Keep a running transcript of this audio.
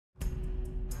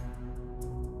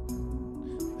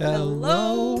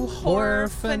Hello, horror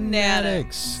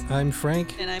fanatics. I'm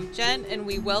Frank. And I'm Jen, and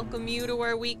we welcome you to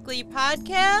our weekly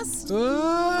podcast.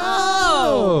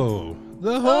 Oh,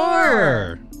 the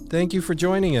horror. Thank you for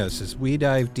joining us as we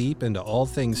dive deep into all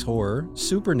things horror,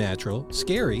 supernatural,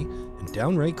 scary, and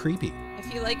downright creepy.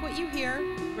 If you like what you hear,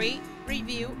 rate,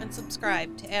 review, and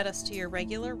subscribe to add us to your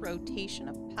regular rotation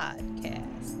of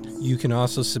podcasts. You can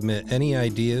also submit any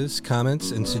ideas, comments,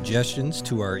 and suggestions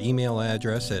to our email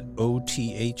address at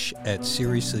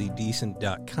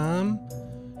oth@seriouslydecent.com,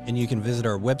 and you can visit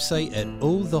our website at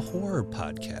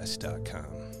ohthehorrorpodcast.com.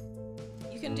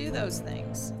 You can do those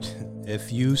things.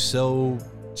 If you so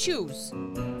Choose.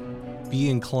 be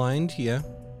inclined, yeah.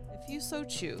 If you so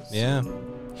choose. Yeah.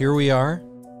 Here we are.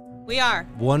 We are.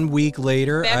 1 week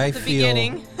later, Back at the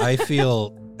beginning. I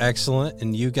feel excellent,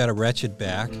 and you got a wretched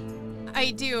back.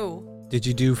 I do. Did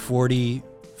you do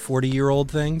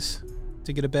 40-year-old things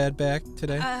to get a bad back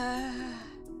today?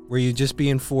 Were you just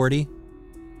being 40?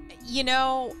 You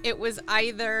know, it was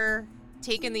either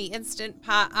taking the Instant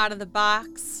Pot out of the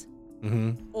box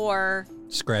or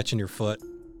scratching your foot.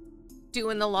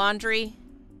 Doing the laundry.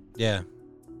 Yeah.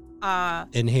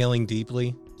 Inhaling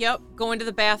deeply. Yep. Going to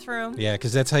the bathroom. Yeah,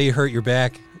 because that's how you hurt your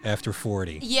back after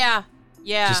 40. Yeah.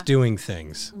 Just doing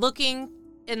things. Looking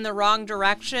in the wrong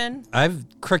direction. I've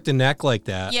cricked a neck like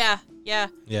that. Yeah.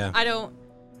 I don't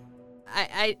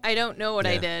know what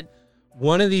I did.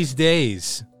 One of these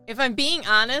days. If I'm being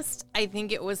honest, I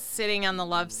think it was sitting on the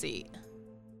love seat.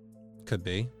 Could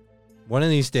be. One of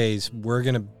these days, we're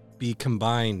going to be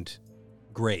combined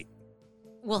great.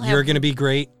 You're going to be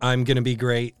great. I'm going to be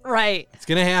great. Right. It's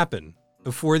going to happen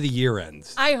before the year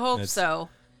ends. I hope so.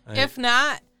 If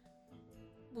not,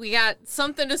 we got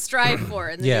something to strive for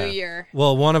in the new year.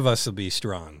 Well, one of us will be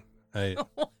strong. At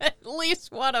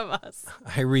least one of us.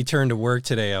 I returned to work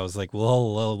today. I was like,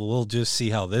 well, we'll just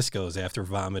see how this goes after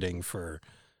vomiting for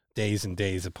days and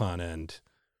days upon end.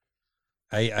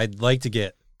 I'd like to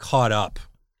get caught up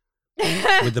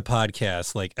with the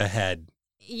podcast, like ahead.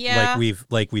 Yeah.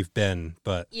 Like we've been,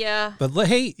 but yeah. But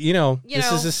hey,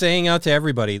 this is a saying out to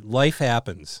everybody. Life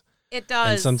happens. It does.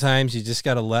 And sometimes you just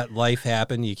got to let life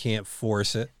happen. You can't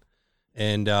force it.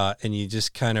 And you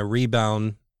just kind of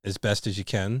rebound as best as you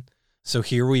can. So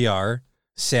here we are,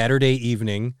 Saturday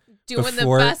evening. Doing the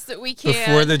best that we can.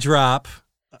 Before the drop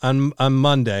on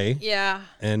Monday. Yeah.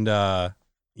 And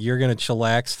you're going to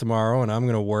chillax tomorrow, and I'm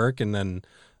going to work, and then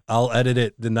I'll edit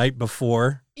it the night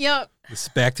before. Yep. It's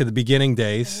back to the beginning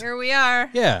days. Here we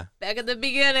are. Yeah. Back at the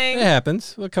beginning. It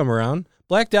happens. We'll come around.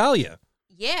 Black Dahlia.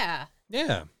 Yeah.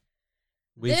 Yeah.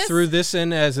 We threw this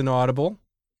in as an audible.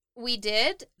 We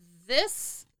did.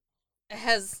 This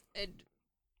has,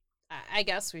 I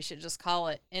guess we should just call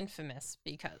it infamous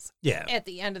because at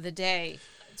the end of the day,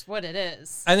 it's what it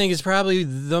is. I think it's probably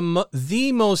the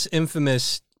most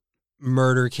infamous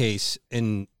murder case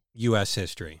in U.S.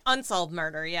 history. Unsolved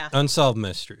murder, yeah. Unsolved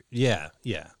mystery. Yeah.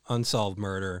 Unsolved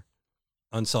murder.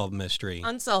 Unsolved mystery.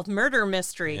 Unsolved murder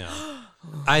mystery. Yeah.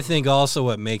 I think also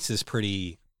what makes this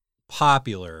pretty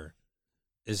popular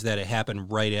is that it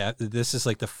happened right after. This is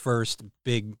like the first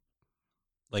big,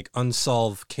 like,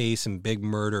 unsolved case and big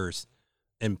murders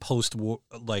in post-war,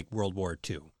 like, World War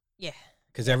II. Yeah.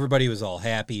 Because everybody was all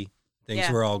happy. Things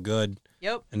were all good.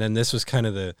 Yep. And then this was kind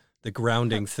of the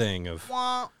grounding thing of,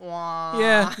 wah, wah.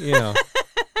 Yeah, you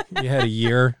had a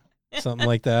year, something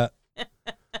like that.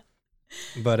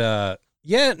 But,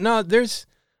 there's,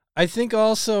 I think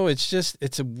also it's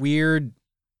a weird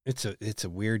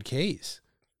case.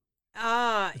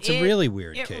 It's a really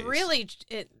weird case.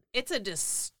 It's a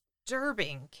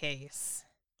disturbing case.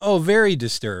 Oh, very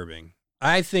disturbing.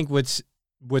 I think what's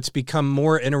become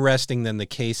more interesting than the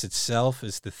case itself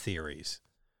is the theories.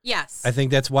 Yes. I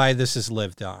think that's why this has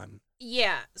lived on.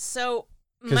 Yeah. So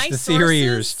because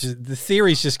the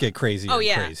theories just get crazier. Oh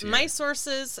yeah. And crazier. My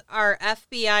sources are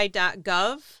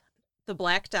FBI.gov, the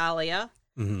Black Dahlia,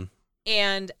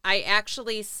 and I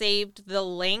actually saved the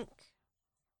link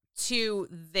to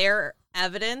their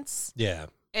evidence. Yeah.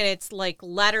 And it's like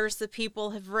letters that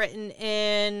people have written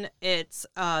in. It's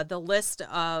the list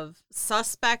of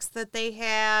suspects that they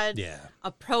had. Yeah.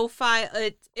 A profile.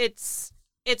 It's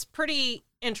pretty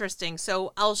interesting.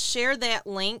 So I'll share that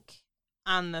link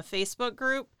on the Facebook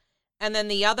group. And then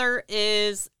the other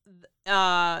is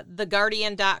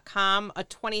theguardian.com, a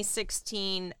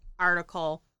 2016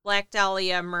 article, Black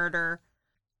Dahlia murder,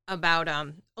 about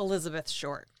Elizabeth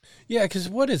Short. Yeah, because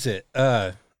what is it?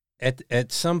 At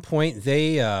some point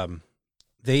they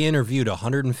interviewed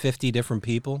 150 different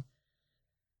people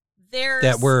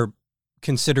that were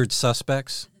considered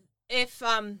suspects. If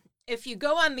you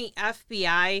go on the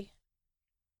FBI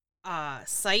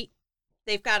site,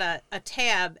 they've got a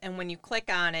tab, and when you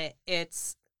click on it,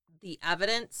 it's the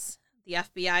evidence, the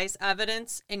FBI's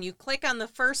evidence, and you click on the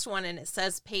first one and it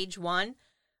says page 1,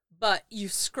 but you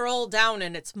scroll down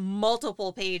and it's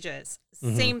multiple pages.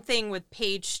 Same thing with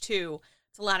page 2.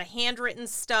 It's a lot of handwritten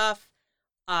stuff,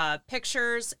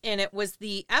 pictures, and it was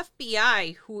the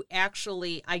FBI who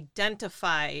actually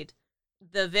identified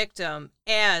the victim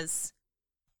as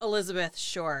Elizabeth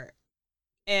Short.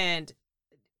 And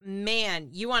man,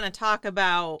 you want to talk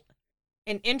about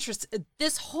an interest.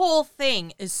 This whole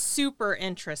thing is super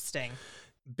interesting.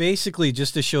 Basically,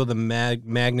 just to show the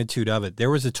magnitude of it, there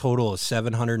was a total of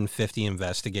 750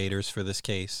 investigators for this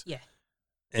case. Yeah.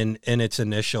 In its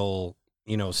initial,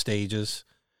 stages.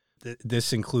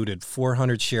 This included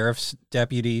 400 sheriff's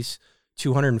deputies,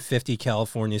 250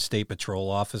 California State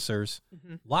Patrol officers,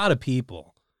 a lot of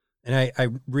people. And I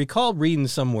recall reading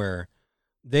somewhere,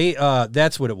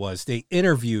 that's what it was. They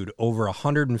interviewed over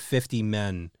 150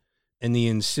 men in the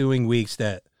ensuing weeks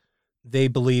that they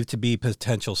believed to be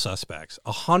potential suspects.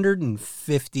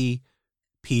 150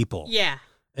 people. Yeah.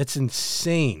 It's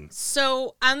insane.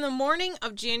 So on the morning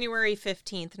of January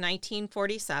 15th,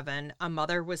 1947, a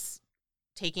mother was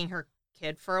taking her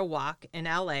kid for a walk in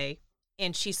L.A.,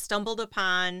 and she stumbled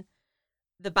upon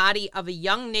the body of a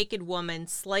young naked woman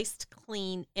sliced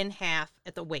clean in half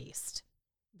at the waist.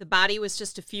 The body was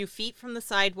just a few feet from the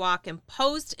sidewalk and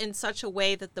posed in such a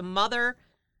way that the mother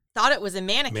thought it was a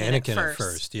mannequin at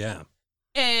first. Yeah.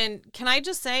 And can I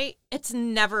just say, it's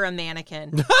never a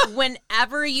mannequin.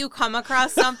 Whenever you come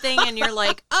across something and you're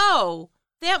like, oh,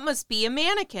 that must be a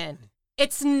mannequin,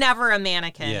 it's never a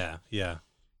mannequin. Yeah.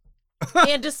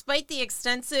 And despite the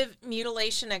extensive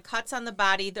mutilation and cuts on the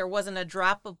body, there wasn't a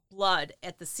drop of blood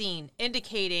at the scene,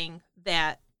 indicating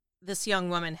that this young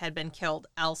woman had been killed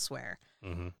elsewhere.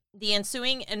 Mm-hmm. The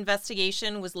ensuing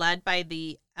investigation was led by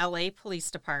the LA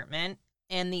Police Department,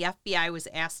 and the FBI was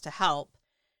asked to help.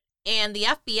 And the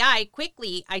FBI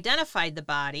quickly identified the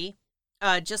body,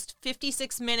 just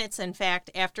 56 minutes, in fact,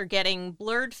 after getting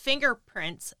blurred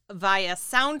fingerprints via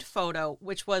sound photo,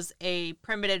 which was a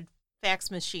primitive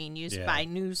fax machine used by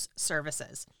news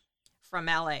services from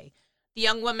LA. The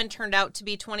young woman turned out to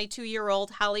be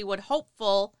 22-year-old Hollywood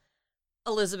hopeful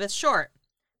Elizabeth Short,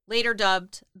 later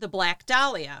dubbed the Black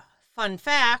Dahlia. Fun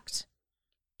fact,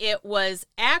 it was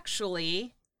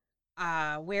actually,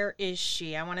 where is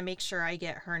she? I want to make sure I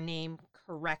get her name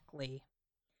correctly.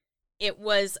 It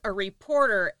was a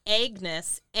reporter,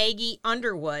 Aggie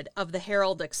Underwood of the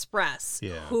Herald Express,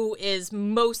 who is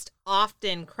most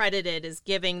often credited as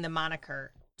giving the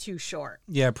moniker to Short.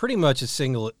 Yeah, pretty much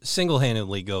it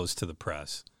single-handedly goes to the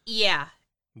press. Yeah.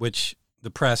 Which the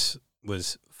press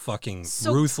was fucking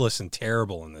ruthless and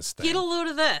terrible in this thing. Get a load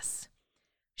of this.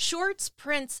 Short's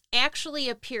prints actually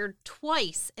appeared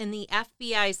twice in the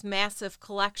FBI's massive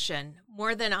collection.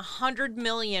 More than 100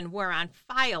 million were on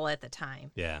file at the time.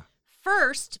 Yeah.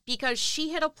 First, because she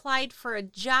had applied for a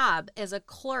job as a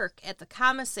clerk at the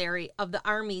commissary of the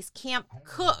Army's Camp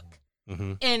Cook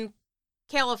in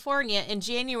California in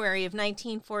January of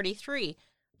 1943.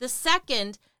 The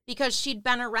second, because she'd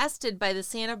been arrested by the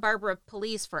Santa Barbara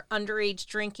police for underage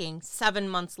drinking 7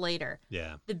 months later.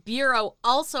 Yeah. The Bureau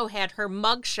also had her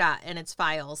mugshot in its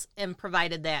files and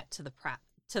provided that to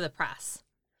the press.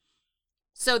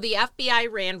 So the FBI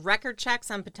ran record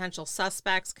checks on potential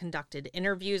suspects, conducted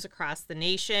interviews across the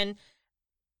nation.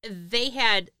 They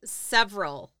had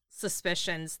several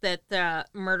suspicions that the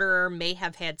murderer may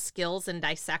have had skills in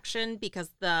dissection because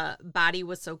the body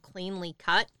was so cleanly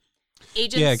cut.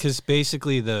 Because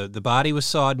basically the body was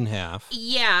sawed in half.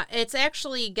 Yeah, it's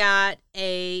actually got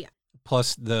a...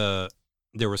 Plus there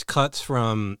was cuts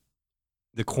from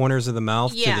the corners of the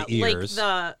mouth to the ears.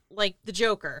 like the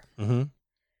Joker. Mm-hmm.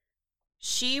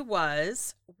 She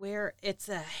was where it's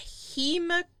a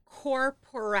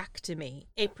hemicorporectomy,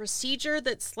 a procedure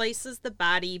that slices the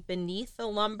body beneath the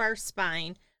lumbar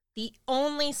spine, the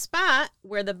only spot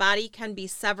where the body can be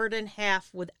severed in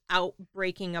half without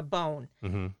breaking a bone.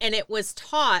 Mm-hmm. And it was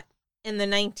taught in the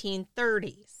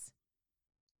 1930s.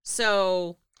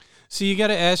 So you got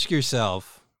to ask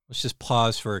yourself, let's just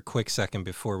pause for a quick second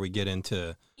before we get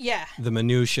into the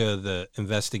minutia of the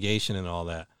investigation and all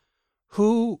that.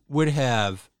 Who would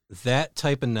have that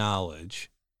type of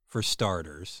knowledge, for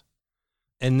starters,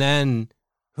 and then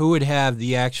who would have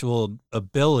the actual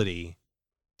ability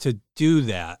to do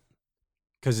that?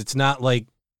 Because it's not like,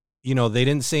 they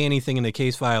didn't say anything in the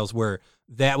case files where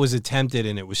that was attempted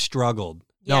and it was struggled.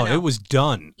 No, it was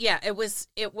done. Yeah, it was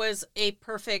a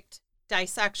perfect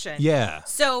dissection. Yeah.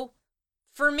 So,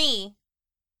 for me,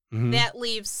 that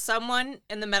leaves someone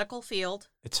in the medical field.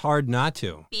 It's hard not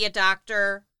to. Be a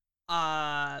doctor,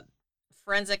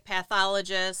 forensic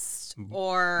pathologist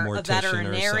or a Mortician or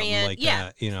veterinarian. something like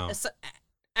that, you know. So,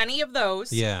 any of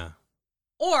those. Yeah.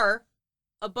 Or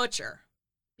a butcher.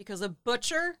 Because a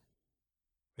butcher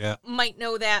might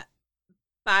know that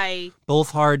by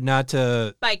both hard not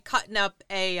to cutting up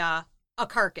a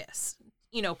carcass,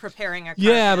 you know, preparing a carcass.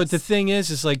 Yeah, but the thing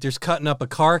is like there's cutting up a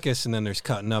carcass and then there's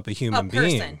cutting up a human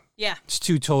being. Yeah. It's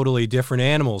two totally different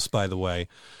animals, by the way.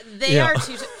 They are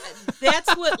two.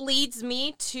 That's what leads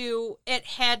me to it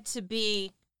had to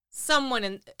be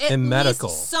someone in medical.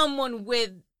 Someone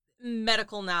with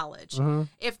medical knowledge. Mm-hmm.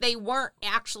 If they weren't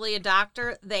actually a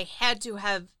doctor, they had to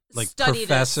have like studied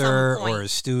professor at some point. or a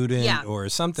student or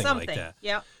something like that.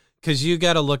 Yeah. Because you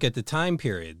got to look at the time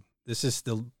period. This is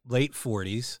the late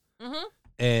 40s. Mm-hmm.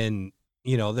 And,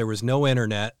 you know, there was no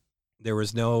internet. There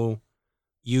was no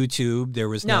YouTube. There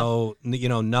was no you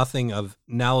know, nothing of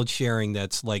knowledge sharing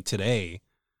that's like today.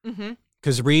 Mm-hmm.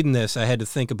 Because reading this, I had to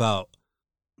think about,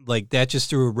 like, that just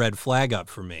threw a red flag up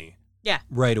for me. Yeah.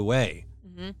 Right away.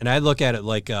 Mm-hmm. And I look at it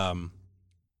like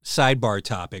sidebar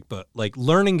topic, but like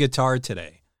learning guitar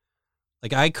today.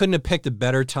 Like, I couldn't have picked a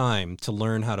better time to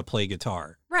learn how to play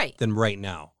guitar than right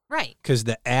now. Right. Because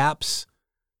the apps,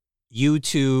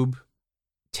 YouTube,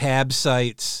 tab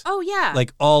sites. Oh, yeah.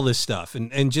 Like, all this stuff.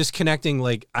 And just connecting,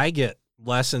 like, I get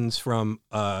lessons from,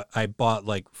 I bought,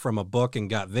 like, from a book and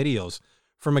got videos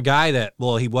from a guy that,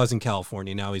 well, he was in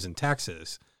California. Now he's in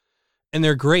Texas. And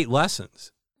they're great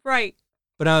lessons. Right.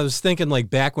 But I was thinking, like,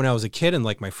 back when I was a kid and,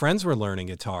 like, my friends were learning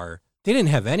guitar, they didn't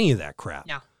have any of that crap.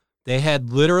 No. They had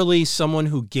literally someone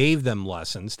who gave them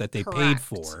lessons that they paid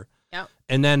for. Yep.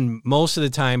 And then most of the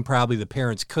time, probably the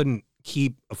parents couldn't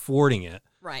keep affording it.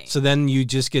 Right. So then you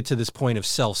just get to this point of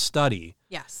self-study.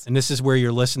 Yes. And this is where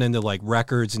you're listening to, like,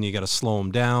 records and you got to slow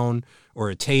them down,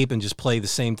 or a tape and just play the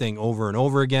same thing over and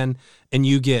over again. And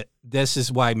you get, this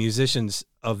is why musicians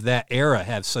of that era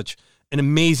have such an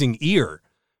amazing ear,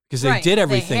 because they did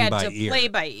everything by ear. They had to play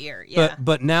by ear, yeah.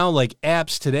 But now, like,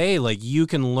 apps today, like, you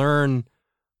can learn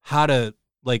how to,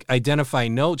 like, identify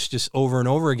notes just over and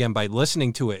over again by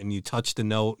listening to it, and you touch the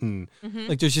note, and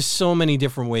like, there's just so many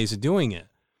different ways of doing it.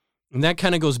 And that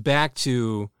kind of goes back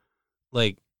to,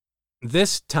 like,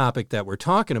 this topic that we're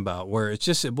talking about, where it's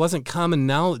just, it wasn't common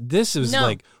knowledge. This is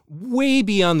like way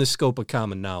beyond the scope of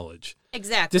common knowledge.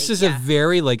 Exactly. This is a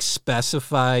very, like,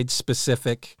 specified,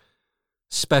 specific,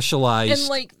 specialized and,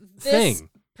 like, this thing.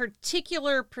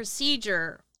 Particular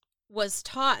procedure was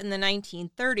taught in the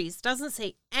 1930s. Doesn't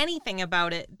say anything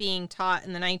about it being taught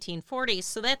in the 1940s.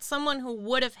 So that's someone who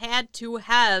would have had to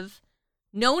have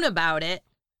known about it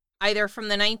either from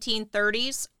the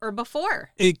 1930s or before.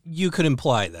 You could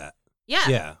imply that. Yeah.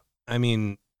 Yeah. I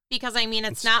mean, because I mean,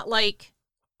 it's not like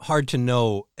hard to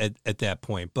know at that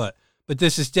point, but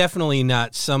this is definitely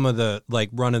not some of the, like,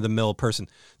 run of the mill person.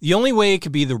 The only way it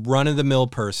could be the run of the mill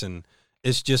person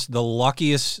is just the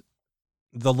luckiest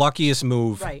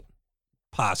move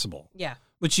possible. Yeah.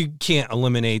 But you can't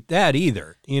eliminate that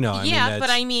either, you know. Yeah, but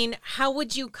I mean, how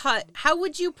would you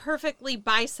perfectly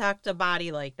bisect a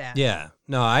body like that? Yeah.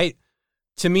 No,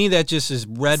 to me, that just is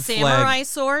red flag. Samurai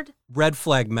sword? Red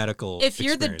flag medical If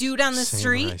you're the dude on the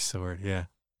street. Samurai sword, yeah.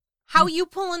 How you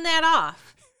pulling that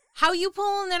off? How you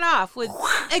pulling that off with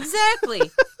exactly?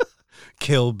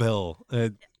 Kill Bill.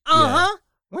 Uh-huh.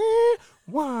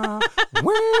 Yeah.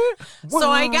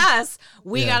 So I guess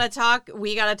we gotta talk to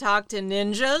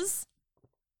ninjas,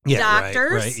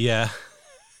 doctors, right, yeah,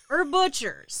 or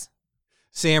butchers.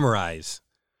 Samurais.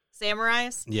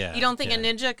 Yeah. You don't think a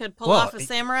ninja could pull off a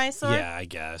samurai sword? Yeah, I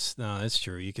guess. No, that's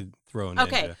true. You could throw a ninja.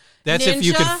 Okay. That's if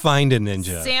you could find a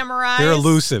ninja. Samurais. They're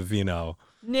elusive, you know.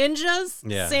 Ninjas,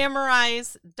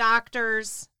 samurais,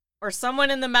 doctors, or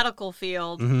someone in the medical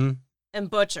field, and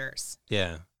butchers.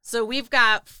 Yeah. So we've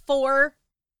got 4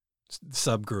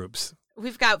 subgroups.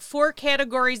 We've got 4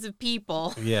 categories of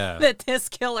people that this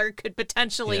killer could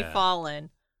potentially fall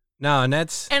in. No, and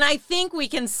I think we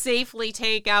can safely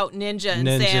take out ninja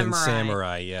and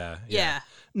samurai. Yeah.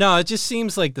 No, it just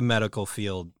seems like the medical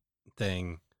field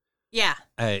thing. Yeah.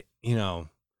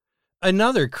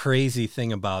 Another crazy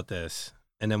thing about this,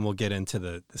 and then we'll get into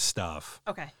the stuff.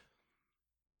 Okay.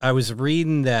 I was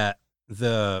reading that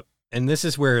and this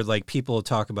is where, like, people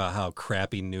talk about how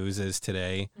crappy news is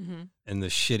today, and the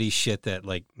shitty shit that,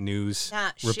 like, news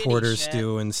reporters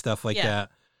do and stuff like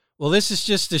that. Well, this is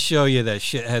just to show you that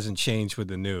shit hasn't changed with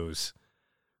the news.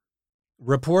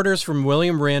 Reporters from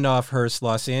William Randolph Hearst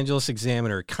Los Angeles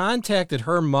Examiner contacted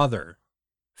her mother,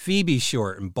 Phoebe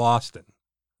Short, in Boston.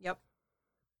 Yep.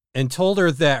 And told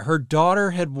her that her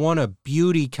daughter had won a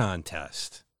beauty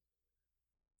contest.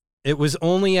 It was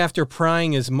only after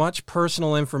prying as much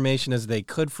personal information as they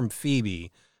could from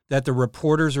Phoebe that the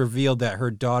reporters revealed that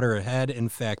her daughter had, in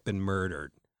fact, been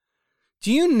murdered. Do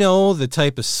you know the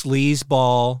type of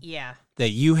sleazeball Yeah. that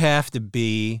you have to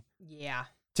be Yeah.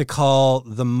 to call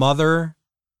the mother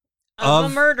Of a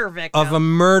murder victim. of a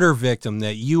murder victim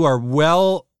that you are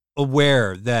well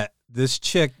aware that this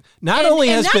chick not only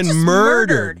has not been just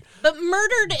murdered, but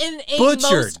murdered in a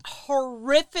Butchered. most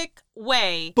horrific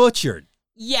way. butchered.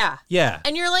 Yeah. Yeah.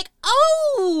 And you're like,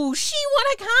 oh, she won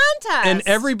a contest. And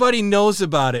everybody knows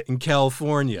about it in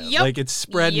California. Yep. Like it's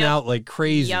spreading Yep. out like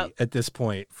crazy Yep. at this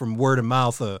point from word of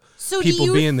mouth of so people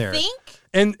do you being there. think?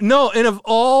 And of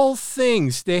all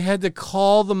things they had to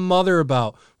call the mother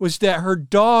about was that her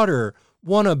daughter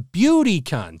won a beauty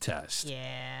contest.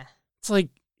 Yeah. It's like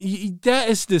that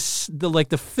is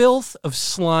the filth of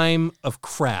slime of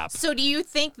crap. So do you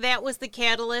think that was the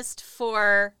catalyst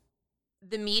for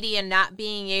the media not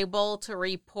being able to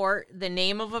report the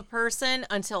name of a person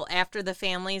until after the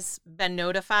family's been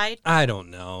notified I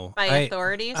don't know. by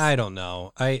authorities? I don't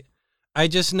know. I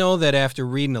just know that after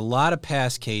reading a lot of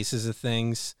past cases of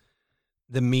things,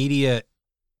 the media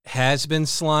has been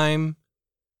slime.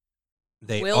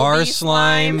 They Will are be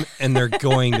slime, slime. and they're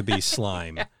going to be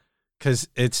slime. Because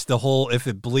it's the whole if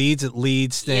it bleeds, it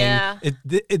leads thing. Yeah.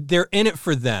 They're in it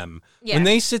for them. Yeah. When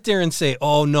they sit there and say,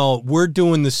 oh, no, we're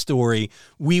doing the story.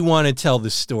 We want to tell the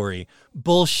story.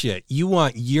 Bullshit. You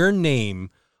want your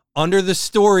name under the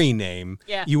story name.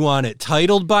 Yeah. You want it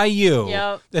titled by you.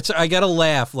 Yep. I got to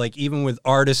laugh, like even with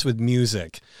artists with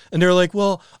music. And they're like,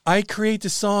 well, I create the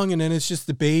song and then it's just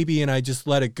the baby and I just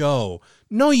let it go.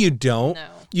 No, you don't. No.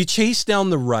 You chase down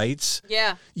the rights.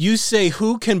 Yeah. You say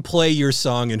who can play your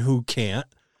song and who can't.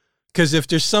 Because if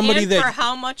there's somebody and that... for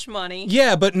how much money?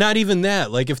 Yeah, but not even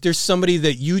that. Like if there's somebody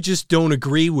that you just don't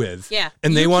agree with Yeah.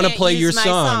 and they You want to can't play use your my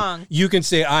song, you can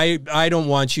say, I don't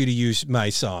want you to use my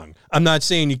song. I'm not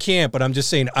saying you can't, but I'm just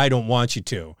saying I don't want you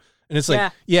to. And it's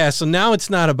like, yeah, so now it's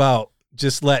not about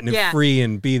just letting it free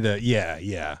and be the,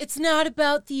 yeah. It's not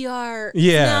about the art.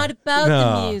 Yeah. It's not about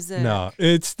the music. No,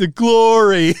 it's the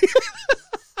glory.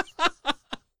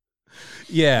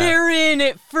 Yeah. They're in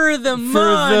it for the money.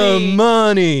 For the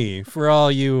money. For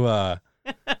all you fans.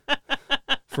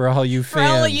 For all you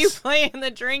playing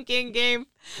the drinking game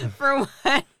for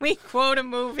when we quote a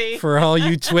movie. For all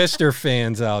you Twister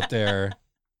fans out there.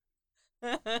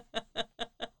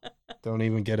 Don't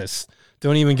even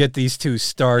get these two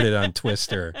started on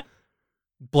Twister.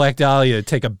 Black Dahlia,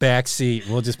 take a back seat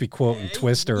and we'll just be quoting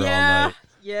Twister all night.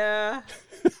 Yeah.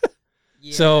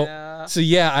 So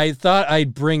yeah, I thought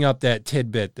I'd bring up that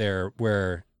tidbit there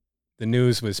where the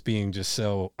news was being just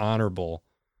so honorable.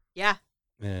 Yeah.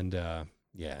 And and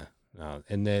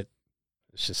that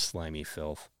it's just slimy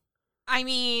filth. I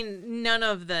mean, none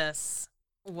of this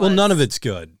was... Well, none of it's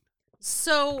good.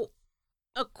 So,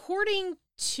 according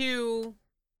to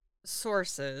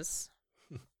sources,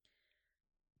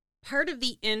 part of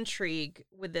the intrigue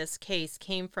with this case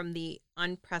came from the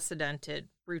unprecedented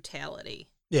brutality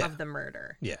of the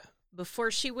murder. Yeah.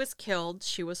 Before she was killed,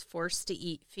 she was forced to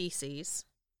eat feces.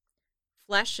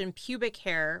 Flesh and pubic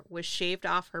hair was shaved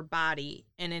off her body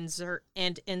and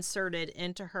inserted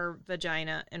into her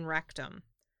vagina and rectum.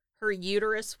 Her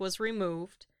uterus was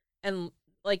removed, and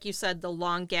like you said, the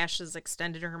long gashes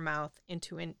extended her mouth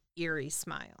into an eerie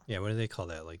smile. Yeah, what do they call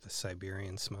that? Like the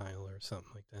Siberian smile or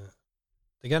something like that?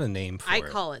 They got a name for it. I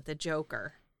call it the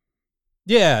Joker.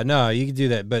 Yeah, no, you can do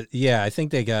that. But yeah, I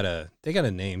think they got a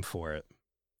name for it.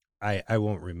 I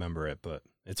won't remember it, but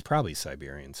it's probably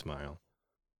Siberian smile.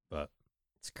 But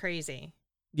it's crazy.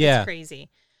 Yeah. It's crazy.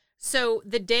 So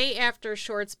the day after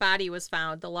Short's body was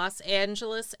found, the Los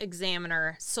Angeles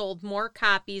Examiner sold more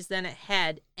copies than it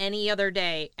had any other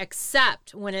day,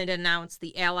 except when it announced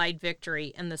the Allied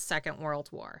victory in the Second World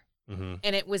War. Mm-hmm.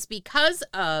 And it was because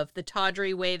of the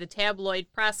tawdry way the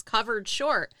tabloid press covered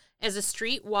Short as a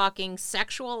street-walking,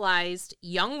 sexualized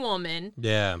young woman.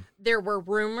 Yeah. There were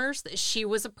rumors that she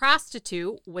was a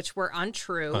prostitute, which were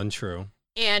untrue. Untrue.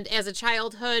 And as a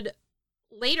childhood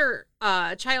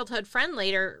friend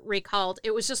later recalled,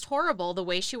 it was just horrible the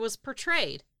way she was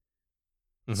portrayed.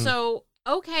 Mm-hmm. So,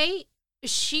 okay,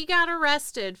 she got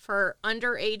arrested for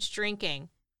underage drinking.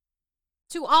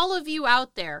 To all of you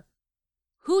out there,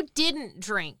 who didn't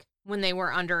drink when they were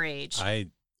underage? I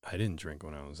didn't drink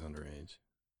when I was underage.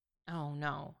 Oh,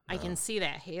 no. I can see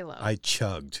that halo. I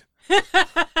chugged.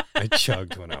 I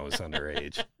chugged when I was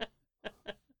underage.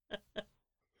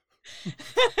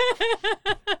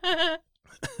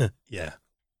 Yeah.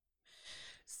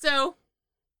 So,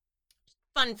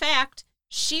 fun fact,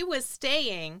 Short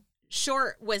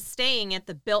was staying at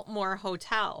the Biltmore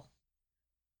Hotel.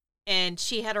 And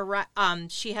she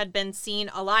had been seen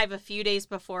alive a few days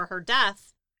before her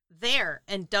death there,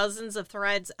 and dozens of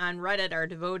threads on Reddit are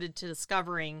devoted to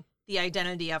discovering the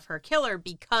identity of her killer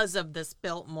because of this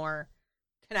Biltmore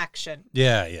connection.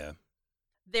 Yeah, yeah.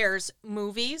 There's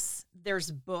movies,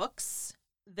 there's books,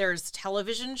 there's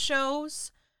television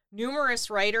shows. Numerous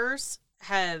writers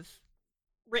have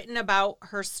written about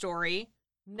her story,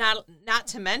 not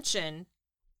to mention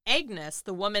Agnes,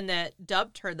 the woman that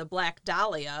dubbed her the Black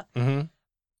Dahlia. Mm-hmm.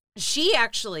 She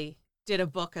actually did a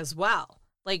book as well.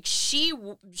 Like, she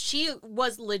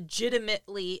was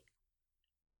legitimately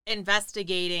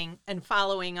investigating and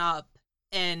following up,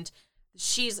 and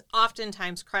she's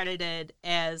oftentimes credited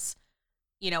as,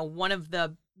 you know, one of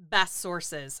the best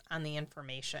sources on the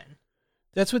information.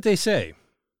 That's what they say.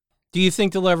 Do you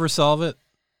think they'll ever solve it?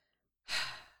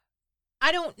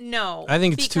 I don't know. I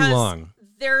think it's too long.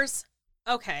 There's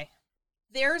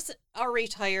a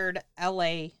retired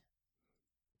LA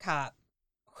cop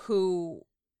who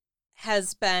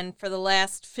has been for the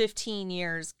last 15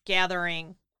 years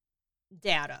gathering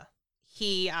data.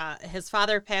 His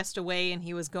father passed away, and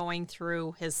he was going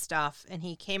through his stuff, and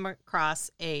he came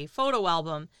across a photo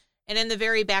album, and in the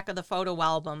very back of the photo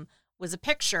album was a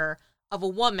picture of a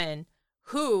woman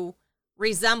who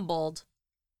resembled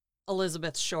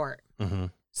Elizabeth Short. Mm-hmm.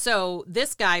 So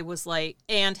this guy was like,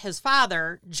 and his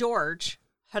father, George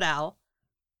Hodel,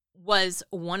 was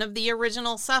one of the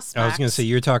original suspects. I was going to say,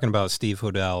 you're talking about Steve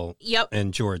Hodel. Yep.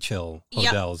 And George Hill.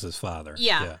 Hodel is his father.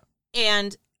 Yeah.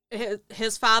 And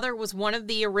his father was one of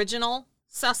the original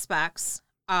suspects.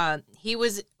 He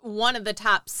was one of the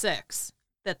top 6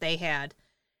 that they had.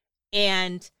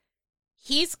 And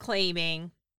he's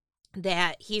claiming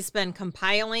that he's been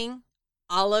compiling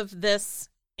all of this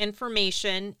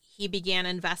information. He began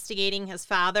investigating his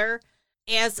father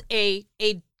as a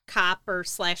cop or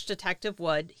 / detective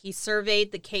would. He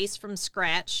surveyed the case from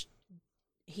scratch.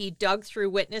 He dug through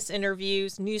witness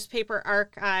interviews, newspaper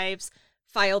archives,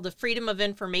 filed a Freedom of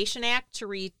Information Act to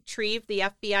retrieve the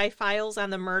FBI files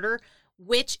on the murder,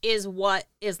 which is what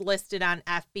is listed on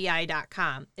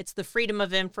FBI.com. It's the Freedom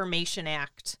of Information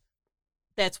Act.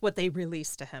 That's what they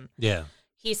released to him. Yeah.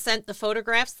 He sent the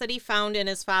photographs that he found in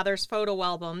his father's photo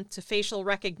album to facial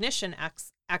recognition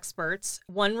experts.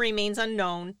 One remains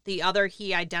unknown. The other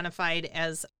he identified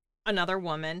as another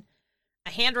woman. A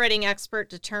handwriting expert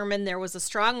determined there was a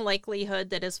strong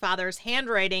likelihood that his father's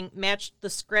handwriting matched the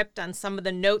script on some of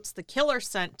the notes the killer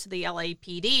sent to the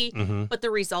LAPD, but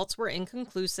the results were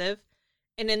inconclusive.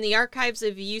 And in the archives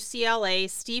of UCLA,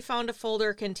 Steve found a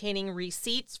folder containing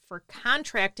receipts for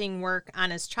contracting work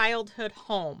on his childhood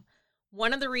home.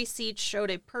 One of the receipts showed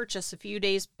a purchase a few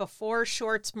days before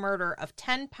Short's murder of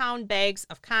 10-pound bags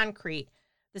of concrete,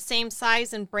 the same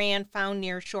size and brand found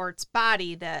near Short's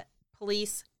body that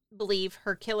police believe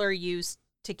her killer used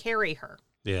to carry her.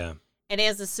 Yeah. And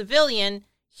as a civilian,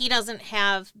 he doesn't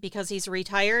have, because he's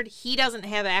retired, he doesn't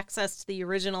have access to the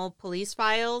original police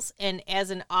files. And as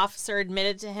an officer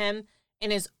admitted to him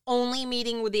in his only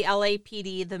meeting with the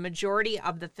LAPD, the majority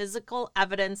of the physical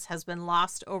evidence has been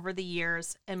lost over the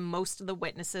years, and most of the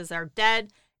witnesses are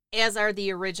dead, as are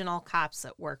the original cops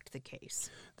that worked the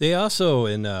case. They also,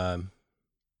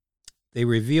 they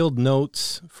revealed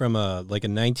notes from a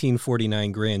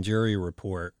 1949 grand jury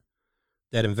report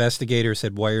that investigators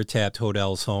had wiretapped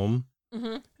Hodel's home,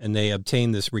 and they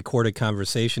obtained this recorded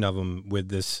conversation of him with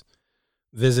this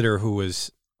visitor who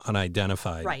was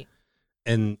unidentified. Right.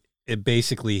 And it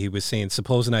basically, he was saying,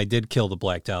 supposing I did kill the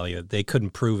Black Dahlia, they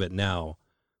couldn't prove it now.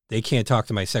 They can't talk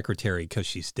to my secretary because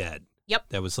she's dead. Yep.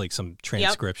 That was like some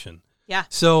transcription. Yep. Yeah.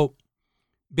 So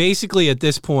basically at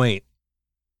this point,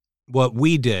 what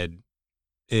we did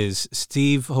is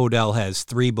Steve Hodel has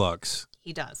 3 books.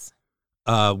 He does.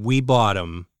 We bought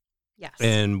them. Yes.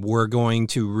 And we're going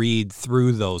to read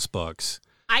through those books.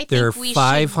 I think They're we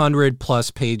 500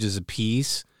 plus pages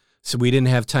apiece. So we didn't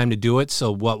have time to do it.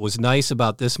 So what was nice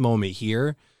about this moment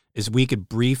here is we could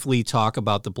briefly talk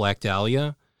about the Black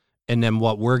Dahlia. And then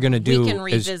what we're going to do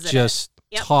is just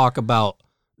talk about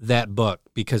that book.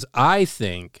 Because I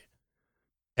think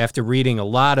after reading a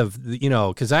lot of,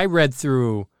 because I read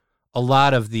through a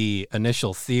lot of the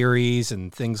initial theories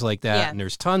and things like that, and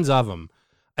there's tons of them.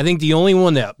 I think the only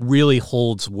one that really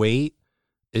holds weight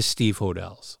is Steve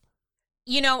Hodel's.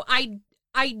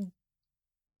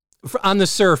 On the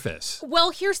surface.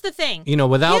 Well, here's the thing.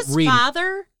 Without his reading. His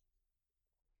father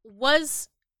was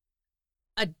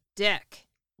a dick.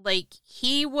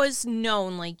 He was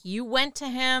known. You went to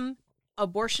him.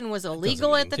 Abortion was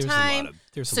illegal at the time.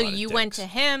 So you went to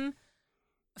him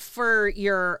for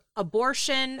your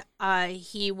abortion.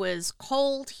 He was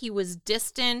cold. He was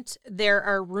distant. There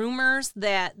are rumors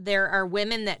that there are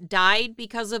women that died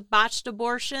because of botched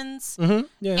abortions. Mm-hmm.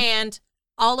 Yeah. And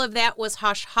all of that was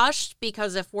hush-hushed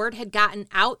because if word had gotten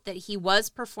out that he was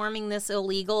performing this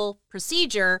illegal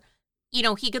procedure, you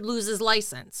know, he could lose his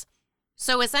license.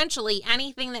 So essentially,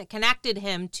 anything that connected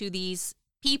him to these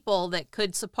people that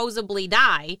could supposedly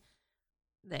die,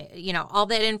 you know, all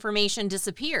that information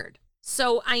disappeared.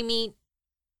 So, I mean,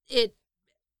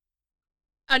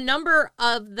 a number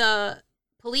of the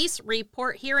police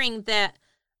report hearing that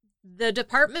the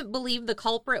department believed the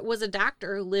culprit was a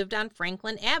doctor who lived on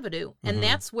Franklin Avenue, and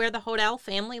that's where the Hodel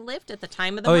family lived at the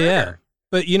time of the murder. Yeah.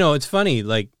 But, you know, it's funny,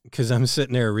 like, because I'm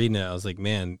sitting there reading it, I was like,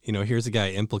 man, you know, here's a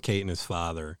guy implicating his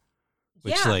father,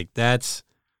 which, like, that's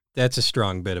a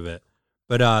strong bit of it.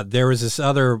 But there was this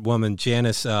other woman,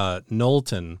 Janice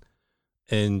Knowlton,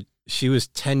 and she was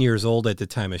 10 years old at the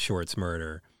time of Short's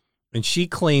murder, and she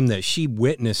claimed that she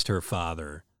witnessed her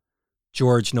father,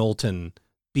 George Knowlton,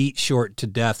 beat Short to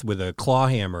death with a claw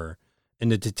hammer in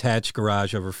the detached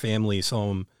garage of her family's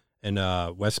home in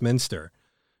Westminster.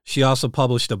 She also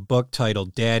published a book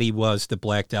titled Daddy Was the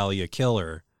Black Dahlia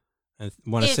Killer. I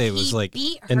want to say it was like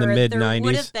in the mid-90s. There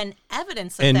would have been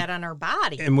evidence of that on her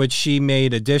body. In which she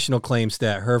made additional claims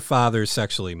that her father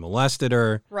sexually molested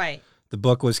her. Right. The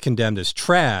book was condemned as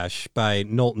trash by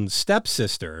Knowlton's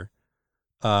stepsister,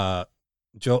 I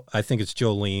think it's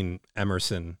Jolene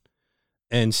Emerson,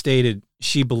 and stated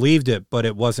she believed it, but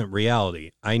it wasn't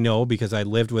reality. I know because I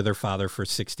lived with her father for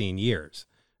 16 years.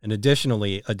 And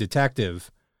additionally, a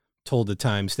detective told the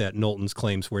Times that Knowlton's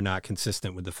claims were not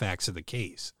consistent with the facts of the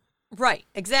case. Right,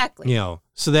 exactly. You know,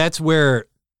 so that's where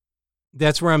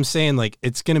I'm saying, like,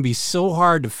 it's going to be so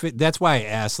hard to fit. That's why I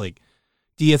asked, like,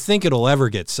 do you think it'll ever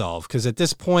get solved? Because at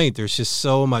this point, there's just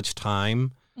so much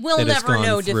time. We'll never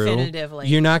know definitively.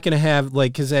 You're not going to have,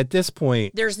 like, because at this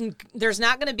point, there's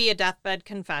not going to be a deathbed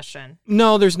confession.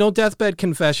 No, there's no deathbed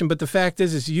confession. But the fact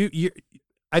is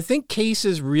I think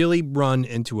cases really run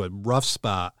into a rough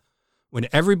spot when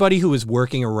everybody who is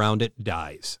working around it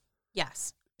dies.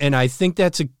 Yes. And I think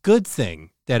that's a good thing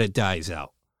that it dies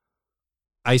out.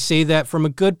 I say that from a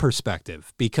good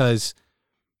perspective because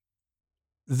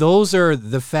those are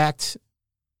the fact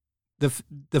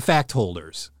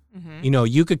holders. Mm-hmm. You know,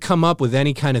 you could come up with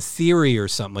any kind of theory or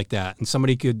something like that, and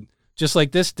somebody could, just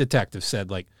like this detective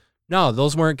said, like, no,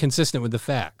 those weren't consistent with the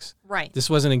facts. Right. This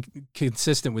wasn't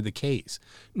consistent with the case.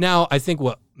 Now, I think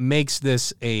what makes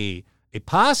this a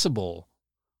possible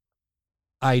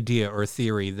idea or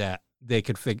theory that they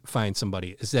could find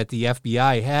somebody is that the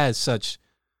FBI has such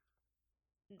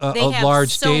a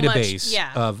large database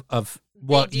of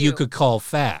what you could call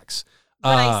facts.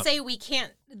 But I say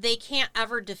they can't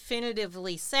ever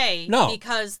definitively say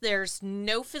because there's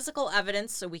no physical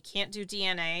evidence, so we can't do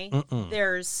DNA.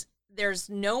 There's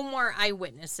no more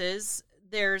eyewitnesses.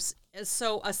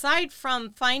 So aside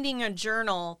from finding a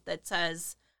journal that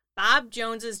says Bob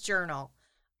Jones's journal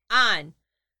on,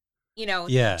 you know,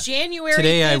 January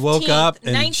today 15th, I woke up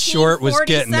and Short was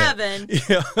getting it.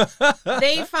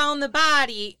 They found the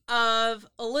body of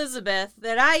Elizabeth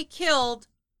that I killed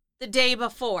the day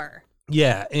before.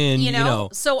 Yeah, and you know,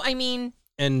 so I mean,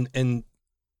 and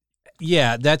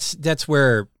yeah, that's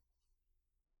where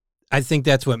I think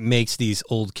that's what makes these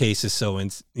old cases so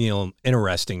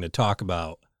interesting to talk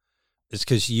about, is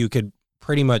because you could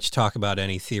pretty much talk about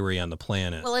any theory on the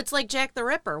planet. Well, it's like Jack the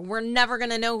Ripper. We're never going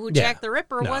to know who Jack the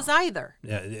Ripper was either.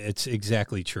 Yeah, it's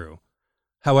exactly true.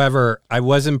 However, I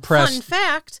was impressed. Fun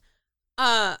fact,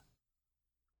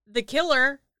 the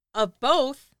killer of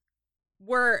both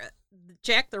were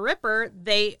Jack the Ripper.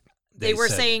 They were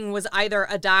saying was either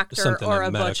a doctor or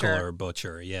a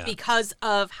butcher. Yeah. Because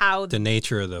of how the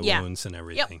nature of the wounds and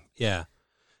everything. Yep. Yeah.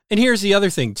 And here's the other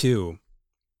thing too,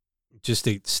 just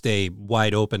to stay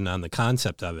wide open on the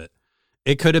concept of it.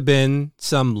 It could have been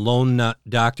some lone nut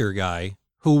doctor guy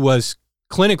who was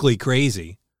clinically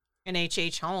crazy. And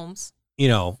H.H. Holmes. You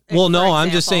know, well, no,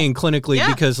 I'm just saying clinically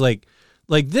because like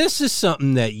this is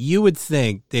something that you would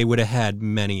think they would have had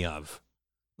many of.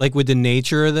 Like with the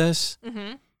nature of this.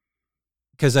 Mm-hmm.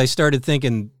 Because I started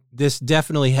thinking this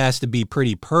definitely has to be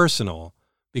pretty personal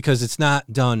because it's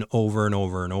not done over and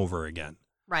over and over again.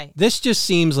 Right. This just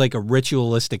seems like a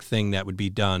ritualistic thing that would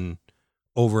be done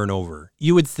over and over.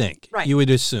 You would think. Right. You would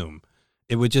assume.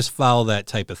 It would just follow that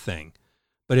type of thing.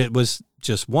 But it was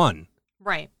just one.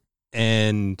 Right.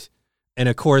 And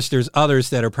of course, there's others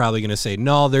that are probably going to say,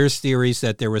 no, there's theories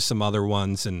that there was some other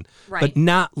ones, but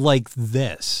not like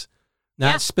this.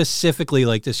 Not specifically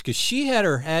like this, because she had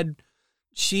her head...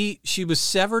 She was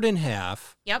severed in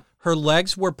half. Yep. Her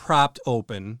legs were propped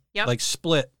open, like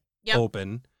split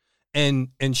open, and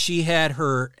she had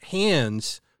her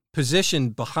hands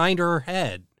positioned behind her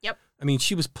head. Yep. I mean,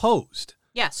 she was posed.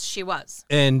 Yes, she was.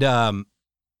 And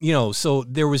so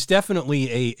there was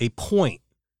definitely a point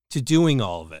to doing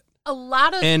all of it. A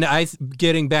lot of And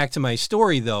getting back to my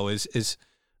story though is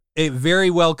it very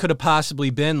well could have possibly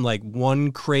been like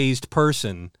one crazed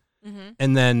person,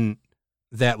 and then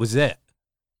that was it.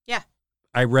 Yeah.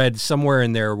 I read somewhere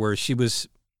in there where she was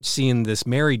seeing this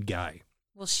married guy.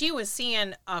 Well, she was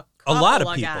seeing a lot of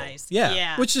couple people. guys.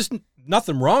 Yeah. Which is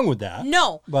nothing wrong with that.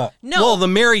 No. But No. well, the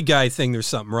married guy thing, there's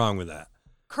something wrong with that.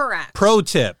 Correct. Pro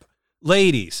tip,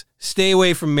 ladies, stay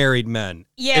away from married men.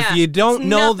 Yeah. If you don't it's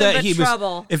know nothing that but he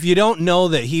trouble. if you don't know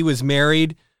that he was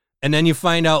married and then you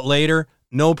find out later,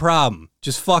 no problem.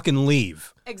 Just fucking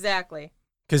leave. Exactly.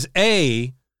 Cuz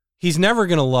he's never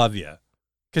going to love you.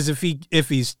 Cuz if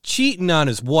he's cheating on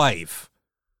his wife,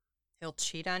 He'll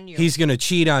cheat on you. he's going to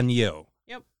cheat on you.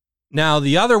 Yep. Now,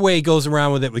 the other way goes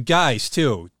around with it with guys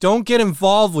too. Don't get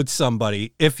involved with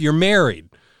somebody if you're married.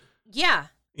 Yeah.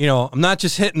 I'm not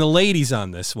just hitting the ladies on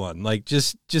this one. Like,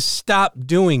 just stop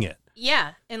doing it.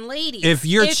 Yeah. And ladies, If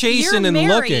you're chasing and married,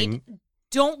 looking,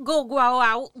 don't go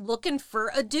out looking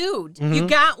for a dude. You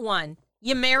got one.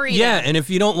 You married him. and if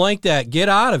you don't like that, get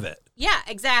out of it. Yeah,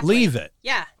 exactly. Leave it.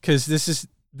 Yeah. Because this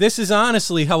is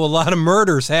honestly how a lot of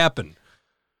murders happen.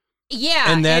 Yeah.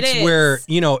 And that's it is. where,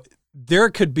 there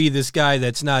could be this guy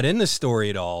that's not in the story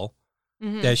at all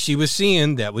that she was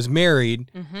seeing that was married,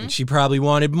 and she probably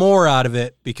wanted more out of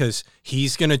it because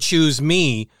he's going to choose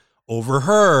me over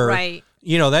her. Right.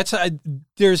 That's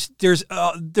there's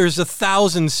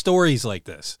 1,000 stories like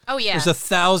this. Oh, yeah. There's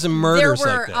 1,000 murders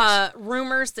there were, like this.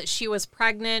 rumors that she was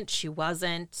pregnant. She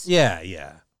wasn't.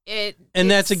 Yeah. That's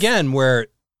That's again where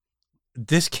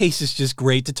this case is just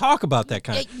great to talk about that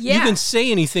kind of. Yeah. You can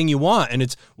say anything you want, and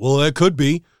it's, well, it could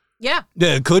be. Yeah.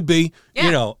 Yeah, it could be.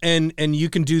 Yeah. And you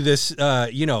can do this.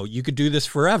 You could do this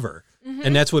forever,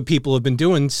 and that's what people have been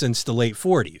doing since the late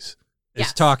 40s. Is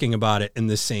Yes. talking about it in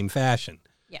the same fashion.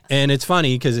 Yes. And it's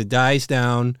funny because it dies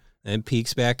down and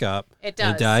peaks back up. It does.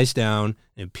 And it dies down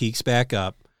and peaks back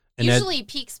up. And Usually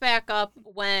peaks back up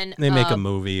when they make a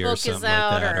movie or book something is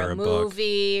out like that, or a book.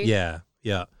 movie. Yeah.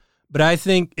 But I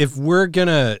think if we're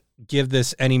gonna give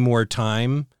this any more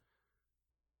time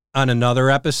on another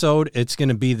episode, it's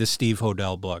gonna be the Steve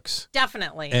Hodel books,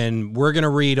 Definitely. and we're gonna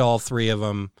read all three of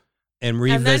them and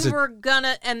revisit.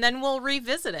 And then we'll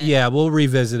revisit it. Yeah, we'll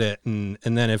revisit it, and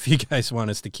then if you guys want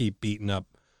us to keep beating up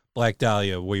Black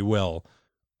Dahlia, we will.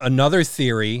 Another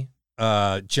theory,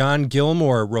 John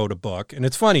Gilmore wrote a book, and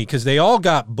it's funny because they all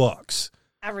got books.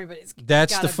 Everybody's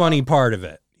That's got the a funny book. part of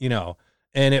it,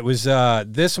 And it was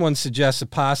this one suggests a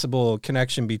possible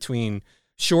connection between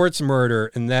Short's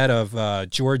murder and that of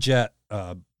Georgette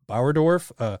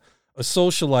Bauerdorf, a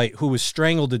socialite who was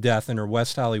strangled to death in her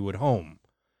West Hollywood home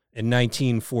in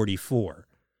 1944.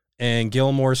 And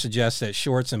Gilmore suggests that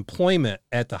Short's employment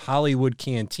at the Hollywood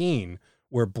Canteen,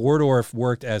 where Bordorf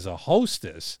worked as a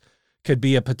hostess, could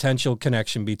be a potential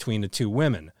connection between the two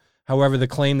women. However, the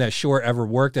claim that Short ever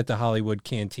worked at the Hollywood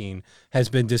Canteen has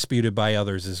been disputed by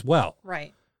others as well.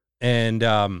 Right. And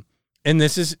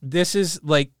this is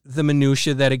like the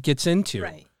minutia that it gets into.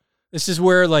 Right. This is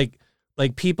where like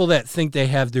people that think they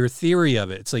have their theory of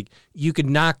it, it's like you could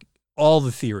knock all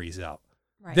the theories out.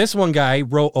 Right. This one guy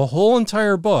wrote a whole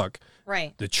entire book,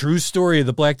 Right. The True Story of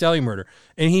the Black Dahlia Murder,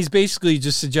 and he's basically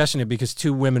just suggesting it because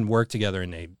two women worked together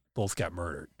and they both got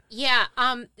murdered. Yeah.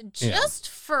 Just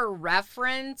for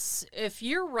reference, if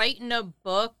you're writing a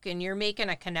book and you're making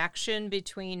a connection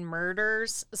between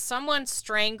murders, someone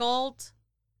strangled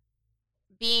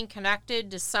being connected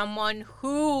to someone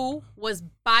who was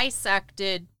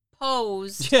bisected,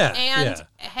 posed, and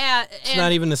had It's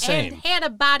not even the same. and had a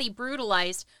body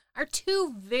brutalized are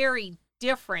two very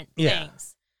different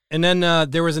things. And then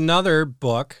there was another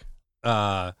book,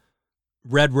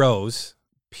 Red Rose,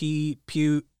 P.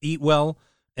 Eatwell,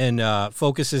 and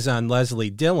focuses on Leslie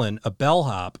Dillon, a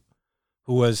bellhop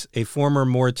who was a former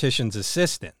mortician's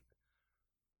assistant.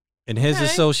 And his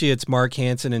associates, Mark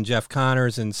Hansen and Jeff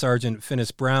Connors, and Sergeant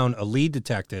Finis Brown, a lead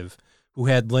detective who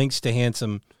had links to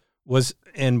Hansen, was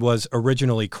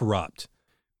originally corrupt.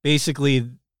 Basically,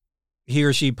 he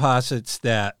or she posits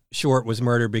that Short was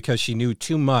murdered because she knew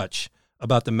too much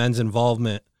about the men's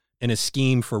involvement in a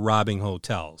scheme for robbing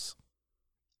hotels.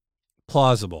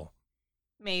 Plausible.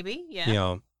 Maybe,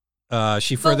 yeah.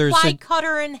 She But further why cut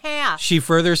her in half? She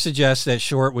further suggests that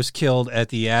Short was killed at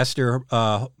the Astor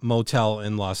Motel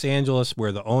in Los Angeles,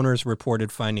 where the owners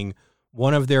reported finding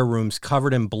one of their rooms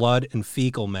covered in blood and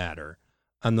fecal matter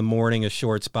on the morning a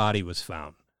Short's body was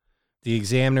found. The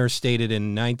Examiner stated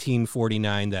in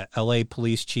 1949 that L.A.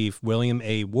 Police Chief William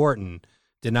A. Wharton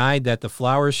denied that the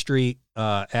Flower Street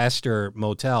Astor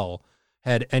Motel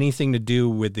had anything to do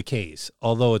with the case,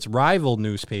 although its rival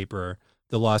newspaper,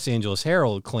 the Los Angeles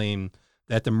Herald, claimed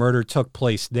that the murder took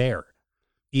place there.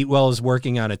 Eatwell is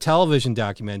working on a television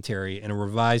documentary, and a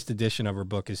revised edition of her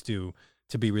book is due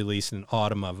to be released in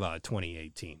autumn of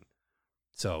 2018.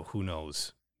 So who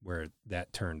knows where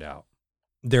that turned out.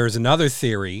 There's another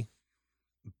theory.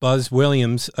 Buzz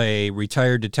Williams, a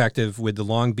retired detective with the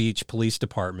Long Beach Police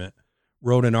Department,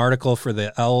 wrote an article for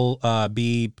the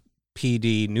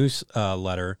LBPD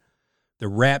newsletter, The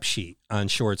Rap Sheet, on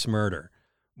Short's murder.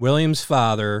 Williams'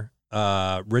 father,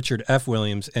 Richard F.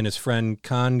 Williams, and his friend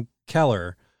Con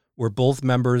Keller were both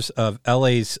members of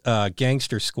LA's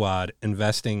gangster squad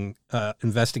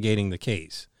investigating the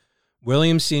case.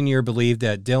 Williams Sr. believed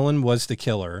that Dillon was the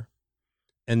killer,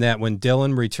 and that when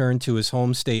Dillon returned to his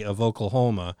home state of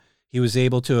Oklahoma, he was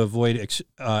able to avoid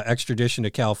extradition to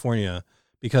California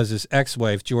because his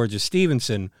ex-wife, Georgia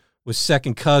Stevenson, was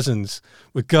second cousins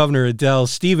with Governor Adele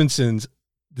Stevenson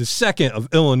II of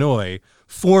Illinois,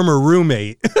 former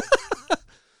roommate,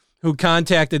 who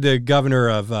contacted the governor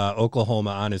of Oklahoma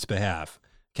on his behalf.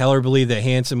 Keller believed that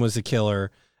Hansen was the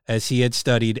killer, as he had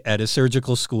studied at a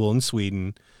surgical school in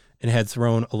Sweden and had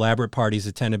thrown elaborate parties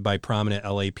attended by prominent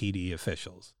LAPD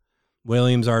officials.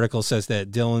 Williams' article says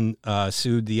that Dillon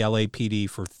sued the LAPD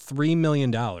for $3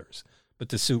 million, but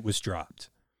the suit was dropped.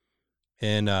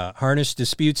 And Harnish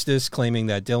disputes this, claiming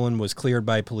that Dillon was cleared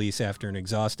by police after an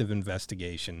exhaustive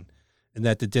investigation and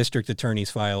that the district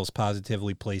attorney's files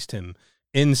positively placed him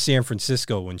in San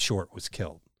Francisco when Short was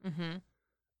killed. Mm-hmm.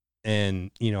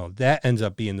 And, you know, that ends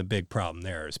up being the big problem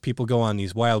there is people go on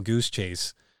these wild goose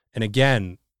chase. And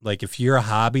again, like if you're a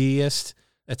hobbyist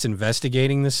that's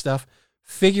investigating this stuff,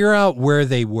 figure out where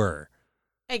they were.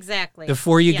 Exactly.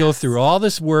 Before you go through all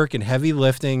this work and heavy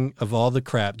lifting of all the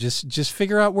crap, just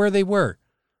figure out where they were.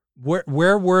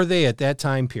 Where were they at that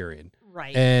time period?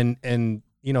 Right. And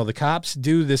you know, the cops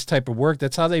do this type of work.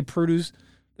 That's how they produce.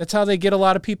 That's how they get a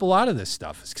lot of people out of this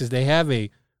stuff. It's because they have a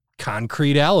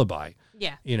concrete alibi.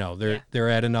 Yeah. You know, they're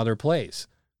at another place.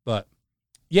 But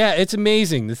yeah, it's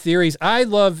amazing. The theories. I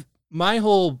love my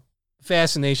whole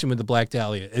fascination with the Black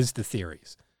Dahlia is the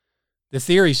theories. The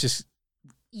theories just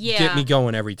get me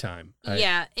going every time.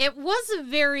 It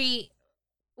was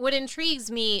what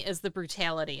intrigues me is the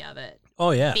brutality of it.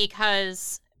 Oh, yeah.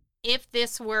 Because if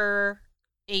this were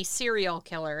a serial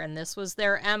killer and this was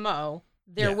their MO,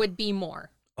 there would be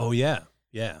more. Oh, yeah.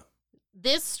 Yeah.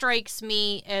 This strikes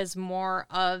me as more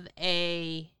of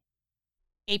a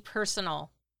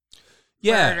personal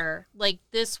murder. Like,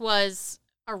 this was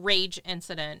a rage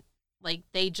incident. Like,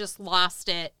 they just lost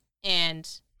it, and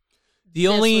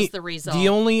this was the result. The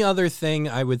only other thing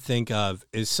I would think of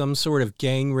is some sort of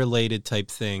gang-related type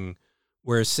thing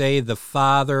where, say, the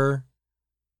father,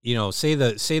 you know, say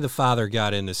the father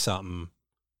got into something,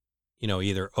 you know,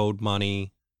 either owed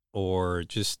money or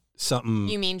just something.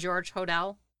 You mean George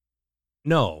Hodel?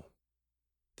 No.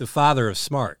 The father of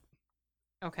Smart.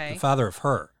 Okay. The father of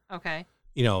her. Okay.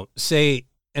 You know, say,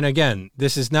 and again,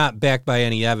 this is not backed by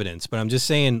any evidence, but I'm just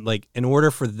saying, like, in order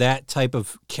for that type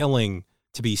of killing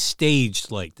to be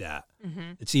staged like that,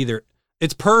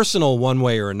 it's personal one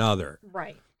way or another.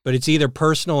 Right. But it's either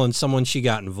personal and someone she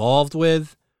got involved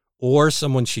with, or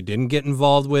someone she didn't get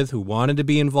involved with who wanted to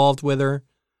be involved with her.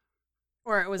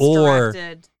 Or it was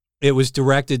directed. It was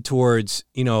directed towards,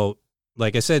 you know,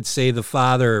 like I said, say the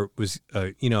father was,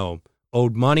 you know,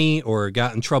 owed money or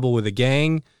got in trouble with a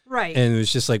gang. Right. And it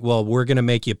was just like, well, we're going to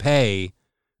make you pay.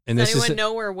 And Does anyone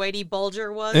know where Whitey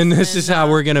Bulger was? And this is how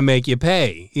we're going to make you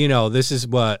pay. You know, this is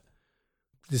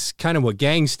kind of what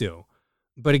gangs do.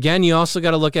 But again, you also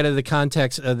got to look at it in the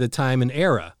context of the time and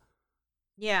era.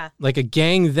 Yeah. Like a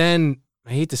gang then,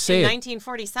 I hate to say in it.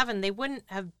 1947, they wouldn't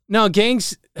have. No,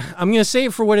 gangs, I'm going to say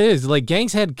it for what it is. Like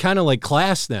gangs had kind of like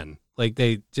class then. Like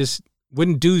they just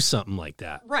wouldn't do something like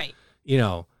that. Right. You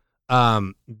know,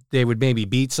 they would maybe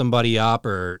beat somebody up,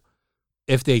 or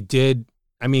if they did,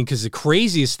 I mean, because the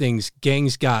craziest things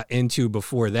gangs got into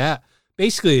before that,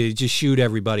 basically they just shoot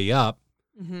everybody up.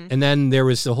 Mm-hmm. And then there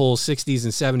was the whole 60s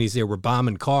and 70s, they were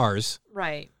bombing cars.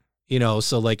 Right. You know,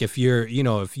 so like if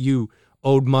you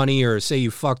owed money or say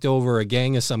you fucked over a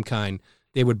gang of some kind,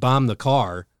 they would bomb the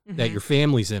car that your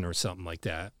family's in or something like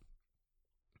that.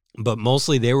 But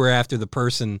mostly they were after the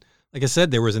person. Like I said,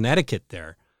 there was an etiquette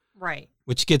there. Right.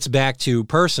 Which gets back to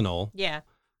personal. Yeah.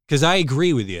 Because I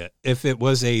agree with you. If it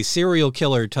was a serial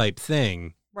killer type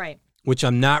thing, right, which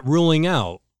I'm not ruling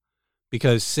out,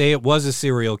 because say it was a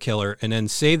serial killer and then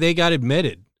say they got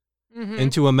admitted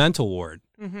into a mental ward,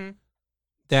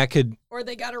 that could... Or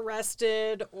they got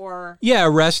arrested, or... Yeah,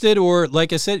 arrested, or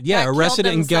like I said, yeah, got arrested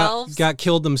killed and themselves. got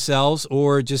killed themselves,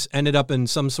 or just ended up in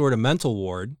some sort of mental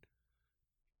ward.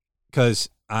 Because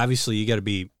obviously you got to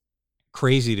be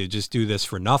crazy to just do this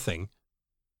for nothing.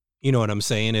 You know what I'm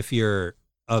saying? If you're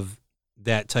of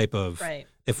that type of... Right.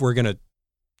 If we're going to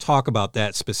talk about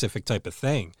that specific type of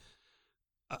thing.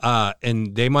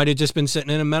 And they might have just been sitting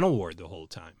in a mental ward the whole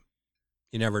time.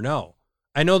 You never know.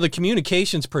 I know the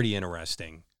communication's pretty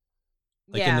interesting,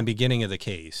 like in the beginning of the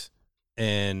case.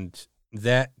 And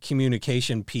that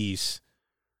communication piece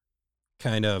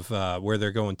kind of where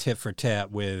they're going tit for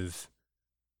tat with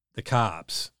the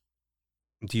cops.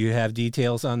 Do you have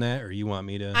details on that, or you want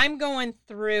me to? I'm going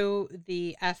through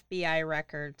the FBI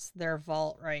records, their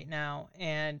vault right now,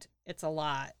 and it's a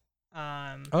lot.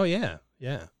 Oh, yeah.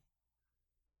 Yeah.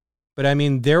 But, I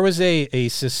mean, there was a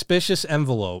suspicious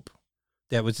envelope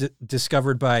that was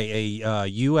discovered by a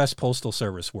U.S. Postal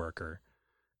Service worker.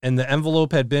 And the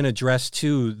envelope had been addressed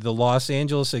to the Los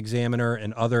Angeles Examiner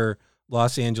and other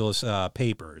Los Angeles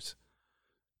papers.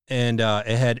 And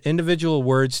it had individual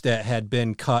words that had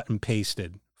been cut and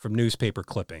pasted from newspaper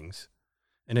clippings.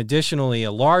 And additionally,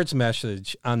 a large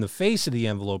message on the face of the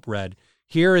envelope read,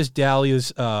 "Here is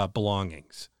Dahlia's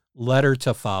belongings. Letter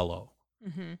to follow."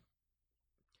 Mm-hmm.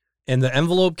 And the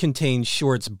envelope contained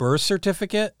Short's birth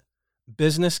certificate,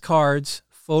 business cards,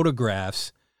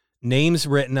 photographs, names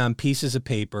written on pieces of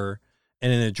paper,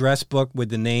 and an address book with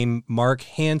the name Mark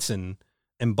Hansen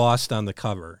embossed on the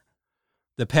cover.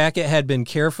 The packet had been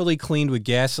carefully cleaned with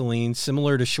gasoline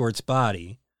similar to Short's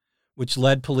body, which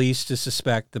led police to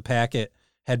suspect the packet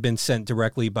had been sent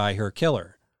directly by her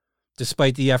killer.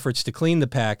 Despite the efforts to clean the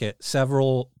packet,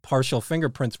 several partial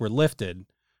fingerprints were lifted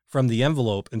from the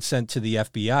envelope and sent to the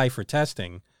FBI for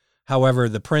testing. However,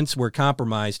 the prints were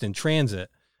compromised in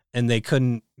transit, and they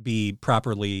couldn't be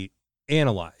properly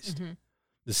analyzed. Mm-hmm.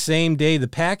 The same day the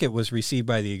packet was received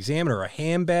by the Examiner, a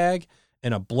handbag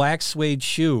and a black suede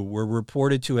shoe were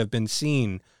reported to have been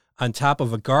seen on top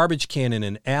of a garbage can in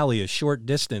an alley a short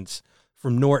distance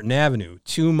from Norton Avenue,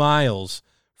 2 miles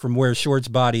from where Short's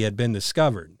body had been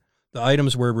discovered. The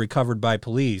items were recovered by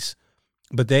police,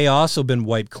 but they also been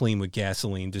wiped clean with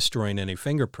gasoline, destroying any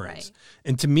fingerprints. Right.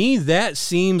 And to me, that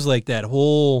seems like that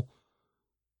whole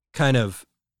kind of,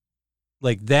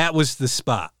 like that was the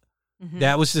spot. Mm-hmm.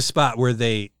 That was the spot where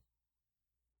they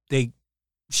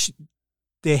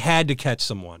had to catch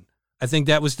someone. I think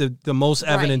that was the most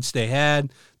evidence they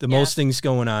had, the most things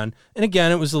going on. And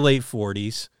again, it was the late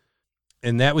 40s.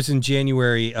 And that was in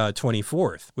January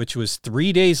 24th, which was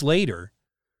 3 days later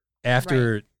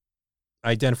after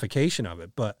identification of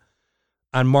it. But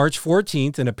on March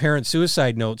 14th, an apparent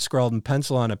suicide note scrawled in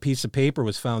pencil on a piece of paper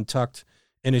was found tucked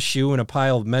in a shoe in a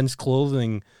pile of men's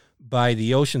clothing by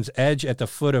the ocean's edge at the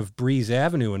foot of Breeze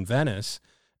Avenue in Venice.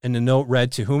 And the note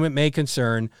read, "To whom it may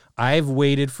concern, I have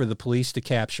waited for the police to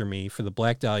capture me for the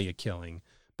Black Dahlia killing,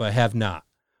 but have not.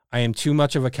 I am too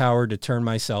much of a coward to turn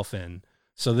myself in.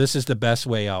 So this is the best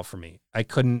way out for me. I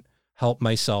couldn't help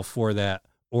myself for that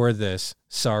or this.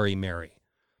 Sorry, Mary."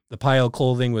 The pile of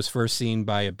clothing was first seen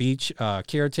by a beach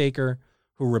caretaker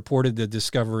who reported the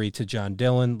discovery to John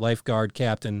Dillon, lifeguard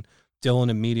captain. Dillon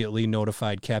immediately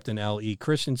notified Captain L.E.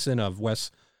 Christensen of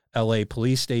West L.A.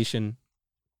 Police Station.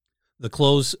 The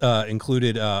clothes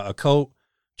included a coat,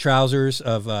 trousers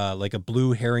of like a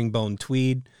blue herringbone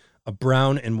tweed, a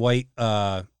brown and white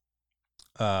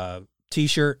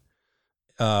T-shirt,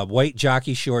 white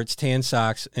jockey shorts, tan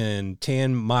socks, and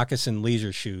tan moccasin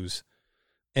leisure shoes.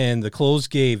 And the clothes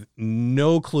gave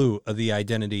no clue of the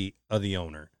identity of the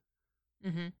owner.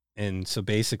 Mm-hmm. And so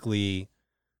basically,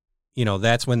 you know,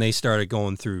 that's when they started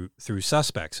going through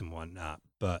suspects and whatnot.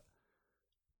 But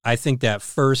I think that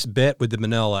first bit with the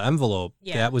manila envelope,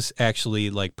 that was actually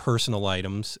like personal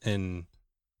items. And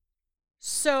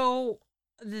so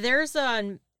there's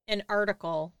an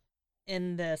article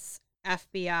in this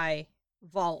FBI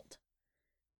vault,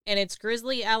 and it's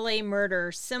grisly LA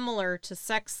murder similar to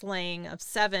sex slaying of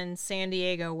 7 San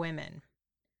Diego women.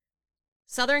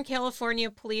 Southern California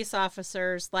police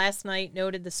officers last night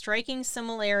noted the striking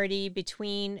similarity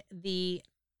between the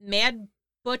Mad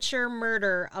Butcher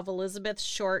murder of Elizabeth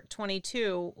Short,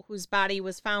 22, whose body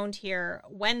was found here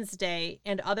Wednesday,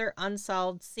 and other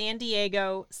unsolved San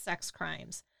Diego sex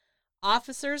crimes.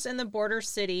 Officers in the border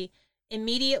city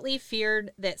immediately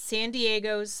feared that San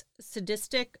Diego's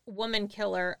sadistic woman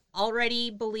killer, already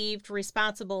believed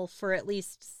responsible for at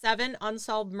least 7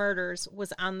 unsolved murders,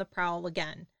 was on the prowl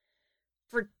again.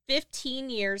 For 15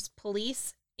 years,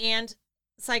 police and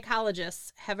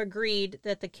psychologists have agreed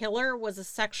that the killer was a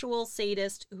sexual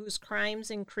sadist whose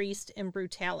crimes increased in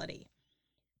brutality.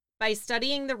 By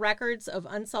studying the records of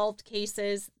unsolved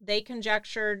cases, they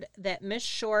conjectured that Miss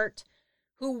Short,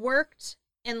 who worked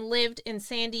and lived in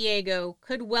San Diego,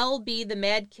 could well be the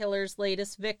Mad Killer's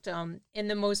latest victim in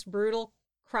the most brutal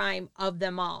crime of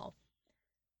them all.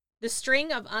 The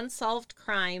string of unsolved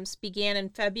crimes began in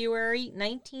February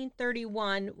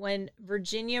 1931 when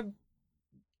Virginia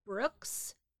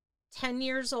Brooks,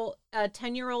 a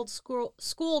 10-year-old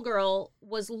schoolgirl,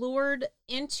 was lured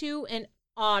into an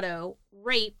auto,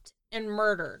 raped, and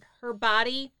murdered. Her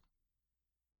body...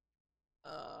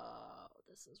 Oh,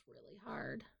 this is really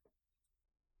hard.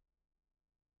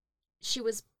 She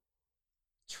was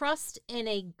trussed in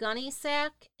a gunny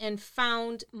sack and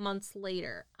found months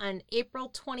later. On April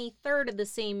 23rd of the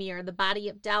same year, the body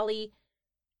of Dolly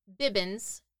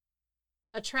Bibbins,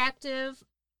 attractive,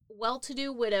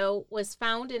 well-to-do widow, was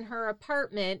found in her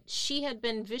apartment. She had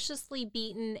been viciously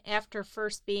beaten after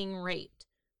first being raped.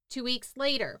 2 weeks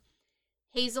later,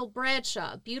 Hazel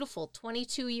Bradshaw, beautiful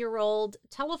 22-year-old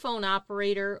telephone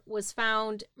operator, was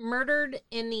found murdered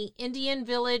in the Indian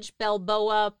Village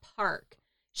Balboa Park.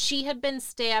 She had been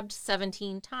stabbed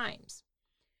 17 times.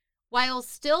 While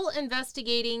still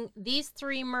investigating these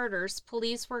 3 murders,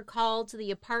 police were called to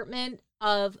the apartment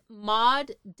of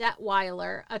Maud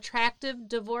Detweiler, attractive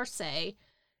divorcee.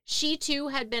 She too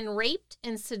had been raped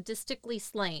and sadistically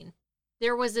slain.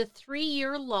 There was a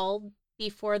 3-year lull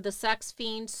before the sex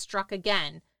fiend struck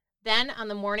again. Then, on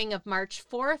the morning of March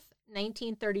 4th,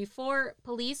 1934,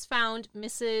 police found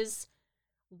Mrs.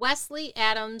 Wesley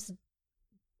Adams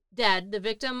dead, the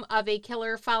victim of a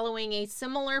killer following a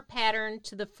similar pattern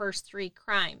to the first 3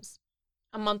 crimes.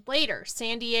 A month later,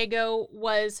 San Diego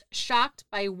was shocked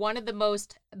by one of the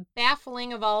most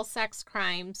baffling of all sex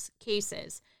crimes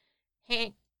cases.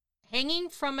 Hanging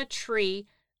from a tree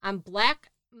on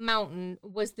Black Mountain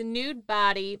was the nude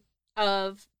body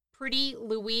of pretty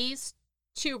Louise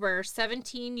Tuber,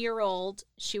 17-year-old.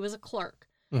 She was a clerk.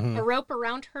 Mm-hmm. A rope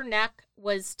around her neck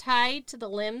was tied to the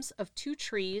limbs of 2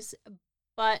 trees,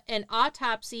 but an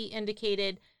autopsy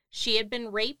indicated she had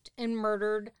been raped and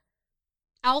murdered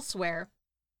elsewhere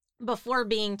before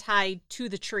being tied to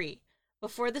the tree.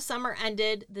 Before the summer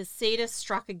ended, the sadist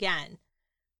struck again.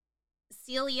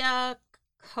 Celia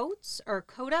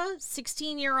Coda,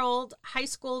 16-year-old high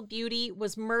school beauty,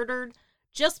 was murdered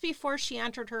just before she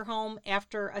entered her home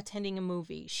after attending a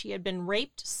movie. She had been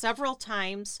raped several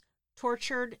times,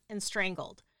 tortured, and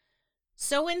strangled.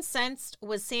 So incensed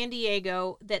was San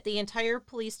Diego that the entire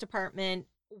police department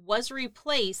was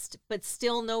replaced, but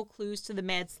still no clues to the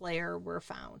manslayer were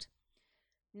found.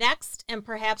 Next, and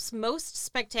perhaps most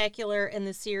spectacular in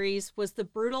the series, was the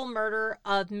brutal murder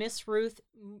of Miss Ruth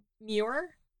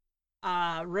Muir,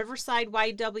 Riverside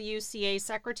YWCA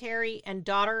secretary and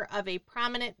daughter of a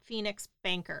prominent Phoenix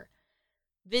banker.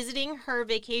 Visiting her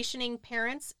vacationing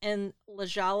parents in La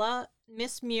Jolla,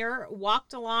 Miss Muir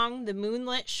walked along the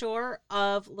moonlit shore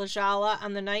of La Jolla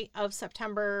on the night of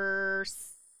September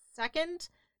 2nd,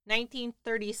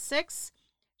 1936.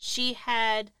 She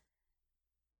had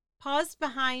paused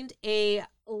behind a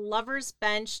lover's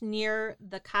bench near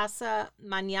the Casa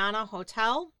Mañana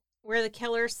Hotel, where the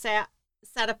killer sat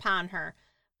upon her.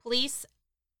 Police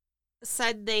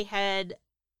said they had...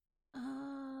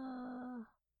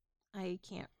 I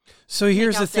can't. So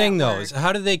here's the thing, though, is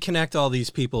how do they connect all these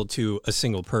people to a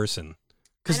single person?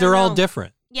 Because they're all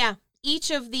different. Yeah. Each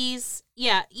of these,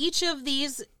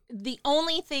 the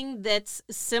only thing that's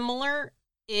similar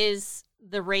is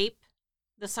the rape,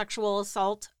 the sexual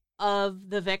assault of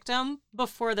the victim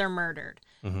before they're murdered.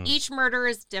 Mm-hmm. Each murder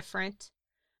is different,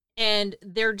 and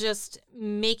they're just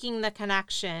making the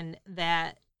connection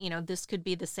that, this could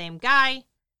be the same guy.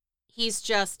 He's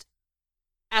just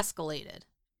escalated.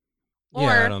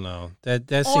 I don't know. That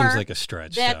seems like a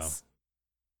stretch, that's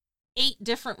 8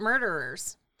 different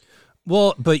murderers.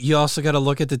 Well, but you also got to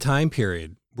look at the time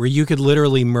period where you could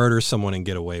literally murder someone and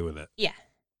get away with it. Yeah.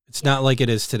 It's not like it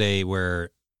is today where,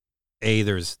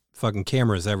 there's fucking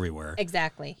cameras everywhere.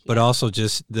 Exactly. But also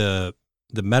just the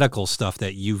medical stuff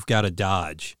that you've got to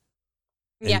dodge.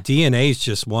 And DNA is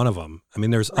just one of them. I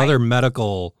mean, there's other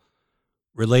medical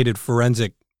related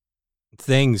forensic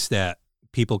things that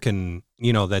people can,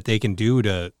 that they can do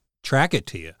to track it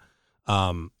to you,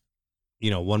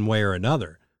 one way or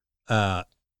another.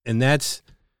 And that's,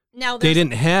 now they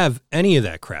didn't have any of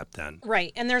that crap then.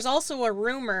 Right. And there's also a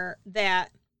rumor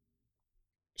that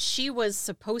she was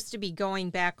supposed to be going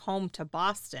back home to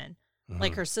Boston. Mm-hmm.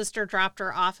 Like her sister dropped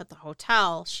her off at the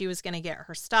hotel. She was going to get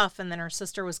her stuff, and then her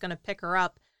sister was going to pick her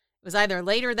up. It was either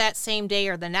later that same day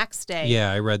or the next day.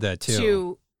 Yeah, I read that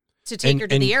too. To take her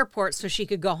to the airport so she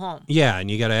could go home. Yeah, and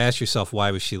you got to ask yourself,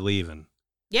 why was she leaving?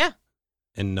 Yeah.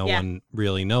 and no one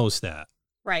really knows that.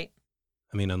 Right.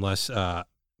 I mean, unless,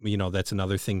 that's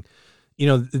another thing.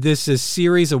 This is a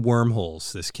series of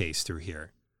wormholes, this case through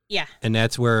here. Yeah. And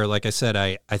that's where, like I said,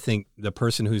 I think the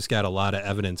person who's got a lot of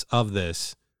evidence of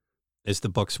this is the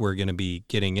books we're going to be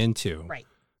getting into. Right.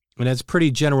 And that's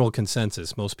pretty general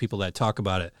consensus. Most people that talk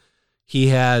about it, he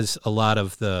has a lot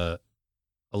of the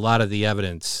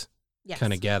evidence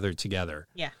kind of gathered together.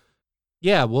 Yeah.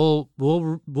 Yeah, we'll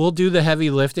do the heavy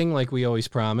lifting like we always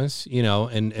promise,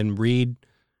 and read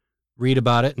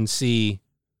about it and see.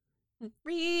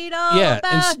 Read all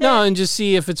about it. No, and just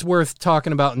see if it's worth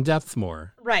talking about in depth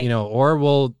more. Right. Or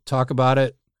we'll talk about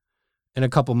it in a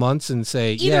couple months and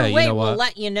say, Either way, you know what? We'll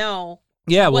let you know.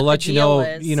 Yeah, we'll let you know,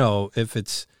 is. if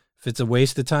it's a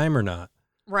waste of time or not.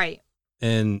 Right.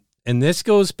 And this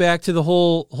goes back to the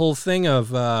whole thing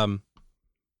of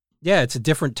it's a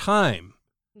different time.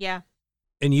 Yeah.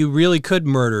 And you really could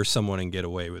murder someone and get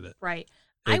away with it. Right.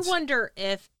 I wonder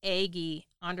if Aggie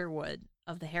Underwood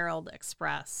of the Herald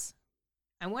Express,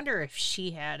 I wonder if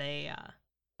she had a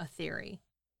theory,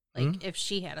 like if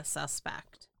she had a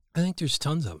suspect. I think there's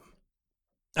tons of them.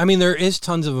 I mean, there is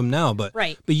tons of them now, but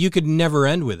you could never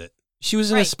end with it. She was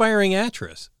an aspiring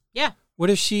actress. Yeah. What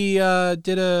if she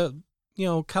did a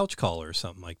couch call or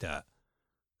something like that,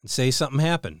 and say something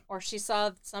happened, or she saw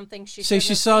something she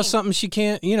saw something she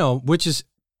can't, which is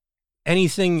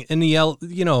anything in the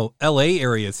L.A.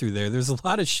 area through there. There's a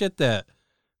lot of shit that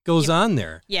goes on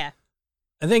there. Yeah.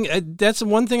 I think that's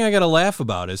one thing I got to laugh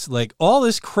about is like all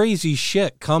this crazy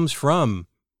shit comes from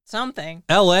something.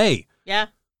 L.A. Yeah.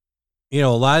 A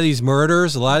lot of these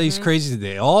murders, a lot of these crazy,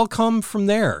 they all come from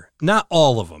there. Not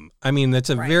all of them. I mean, that's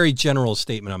a very general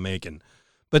statement I'm making.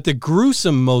 But the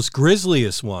gruesome, most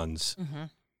grisliest ones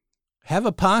have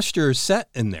a posture set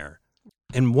in there.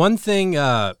 And one thing,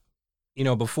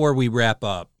 before we wrap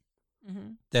up,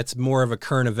 that's more of a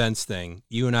current events thing.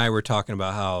 You and I were talking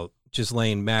about how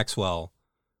Ghislaine Maxwell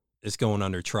is going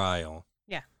under trial.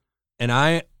 Yeah. And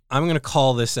I'm going to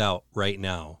call this out right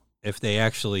now. If they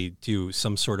actually do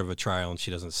some sort of a trial and she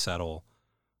doesn't settle,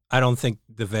 I don't think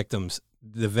the victims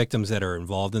that are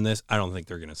involved in this, I don't think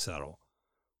they're going to settle.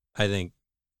 I think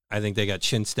they got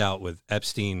chinched out with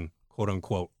Epstein, quote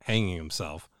unquote, hanging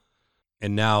himself.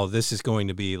 And now this is going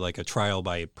to be like a trial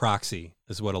by proxy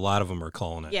is what a lot of them are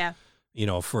calling it. Yeah.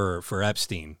 For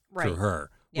Epstein, through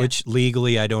her, yeah. Which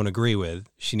legally I don't agree with.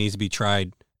 She needs to be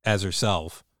tried as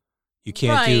herself. You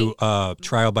can't do a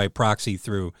trial by proxy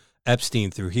through Epstein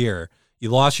through here. You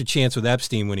lost your chance with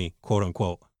Epstein when he, quote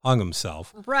unquote, hung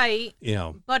himself. Right.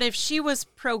 But if she was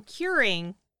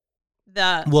procuring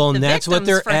the and that's what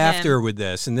they're after him. With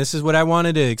this. And this is what I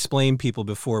wanted to explain people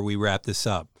before we wrap this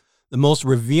up. The most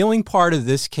revealing part of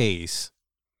this case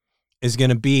is going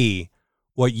to be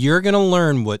what you're going to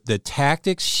learn, what the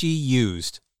tactics she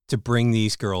used to bring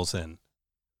these girls in.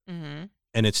 Mm-hmm.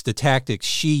 And it's the tactics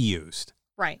she used.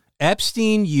 Right.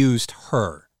 Epstein used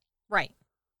her. Right.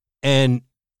 And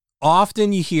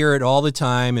often you hear it all the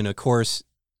time. And of course,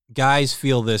 guys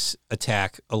feel this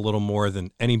attack a little more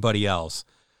than anybody else.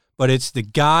 But it's the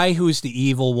guy who's the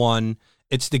evil one.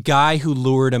 It's the guy who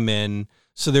lured him in.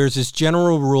 So there's this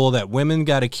general rule that women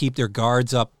got to keep their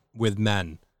guards up with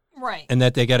men. Right. And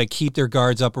that they got to keep their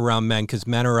guards up around men because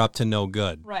men are up to no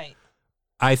good. Right.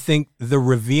 I think the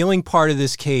revealing part of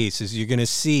this case is you're going to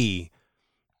see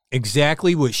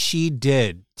exactly what she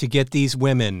did to get these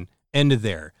women into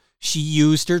there. She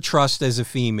used her trust as a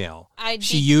female.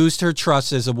 She used her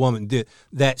trust as a woman.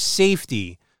 That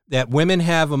safety that women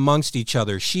have amongst each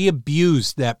other, she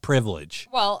abused that privilege.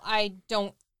 Well, I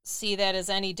don't see that as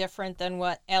any different than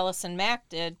what Allison Mack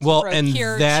did to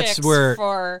procure that's chicks where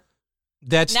for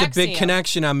that's NXIVM. The big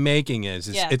connection I'm making is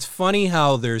it's funny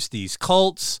how there's these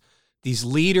cults, these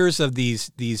leaders of these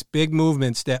big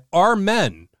movements that are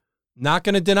men, not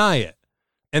going to deny it.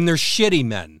 And they're shitty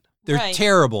men. They're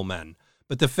terrible men.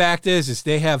 But the fact is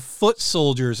they have foot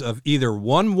soldiers of either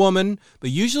one woman, but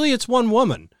usually it's one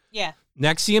woman. Yeah.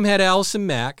 NXIVM had Allison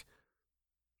Mack.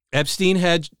 Epstein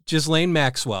had Ghislaine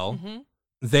Maxwell. Mm-hmm.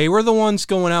 They were the ones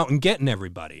going out and getting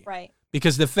everybody. Right.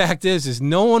 Because the fact is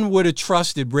no one would have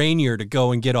trusted Rainier to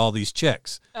go and get all these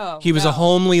chicks. Oh, he was a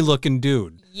homely looking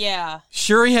dude. Yeah.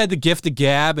 Sure, he had the gift of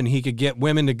gab and he could get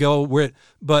women to go where,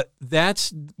 but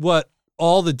that's what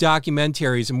all the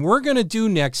documentaries, and we're going to do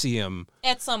NXIVM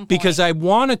at some point. Because I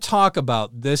want to talk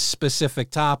about this specific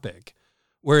topic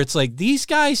where it's like these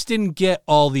guys didn't get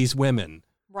all these women.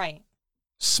 Right.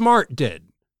 Smart did.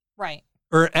 Right.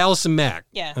 Or Allison Mack.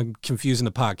 Yeah. I'm confusing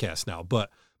the podcast now, but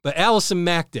Allison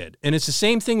Mack did. And it's the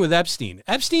same thing with Epstein.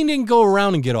 Epstein didn't go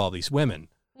around and get all these women.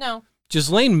 No.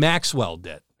 Ghislaine Maxwell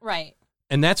did. Right.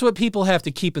 And that's what people have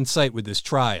to keep in sight with this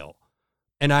trial.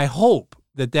 And I hope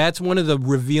that that's one of the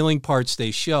revealing parts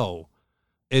they show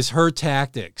is her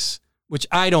tactics, which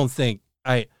I don't think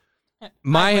I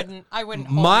wouldn't hold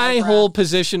my whole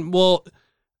position. Well,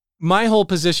 my whole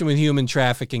position with human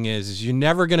trafficking is you're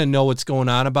never going to know what's going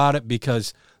on about it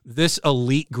because this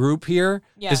elite group here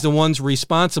is the ones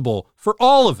responsible for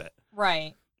all of it.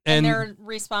 Right. And they're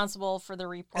responsible for the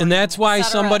report. And that's why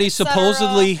somebody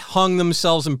supposedly hung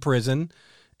themselves in prison.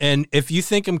 And if you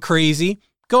think I'm crazy,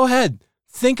 go ahead.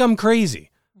 Think I'm crazy.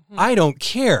 Mm-hmm. I don't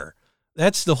care.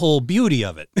 That's the whole beauty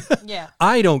of it. Yeah.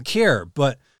 I don't care.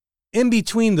 But in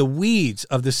between the weeds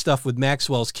of the stuff with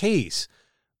Maxwell's case,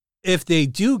 if they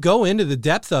do go into the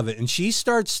depth of it and she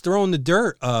starts throwing the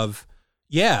dirt of,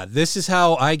 yeah, this is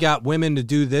how I got women to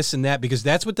do this and that, because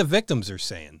that's what the victims are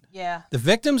saying. Yeah. The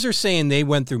victims are saying they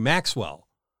went through Maxwell.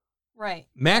 Right.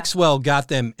 Maxwell got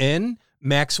them in.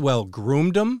 Maxwell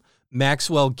groomed them.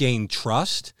 Maxwell gained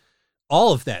trust.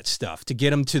 All of that stuff to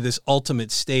get them to this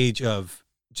ultimate stage of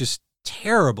just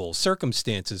terrible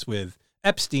circumstances with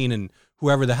Epstein and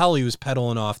whoever the hell he was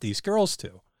peddling off these girls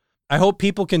to. I hope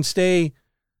people can stay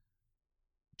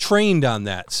trained on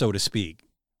that, so to speak.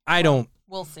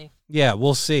 We'll see. Yeah,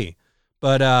 we'll see.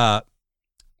 But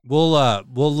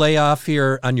we'll lay off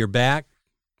here on your back.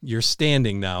 You're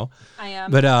standing now. I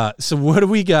am. But so what do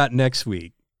we got next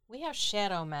week? We have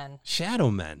Shadow Men.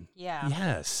 Shadow Men. Yeah.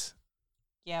 Yes.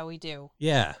 Yeah, we do.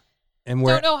 Yeah. And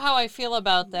don't know how I feel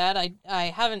about that. I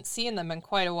haven't seen them in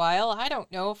quite a while. I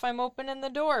don't know if I'm opening the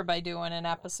door by doing an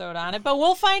episode on it, but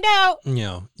we'll find out.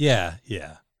 Yeah.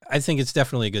 I think it's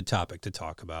definitely a good topic to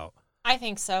talk about. I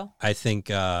think so. I think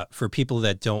for people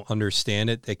that don't understand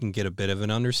it, they can get a bit of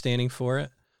an understanding for it.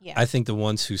 Yeah. I think the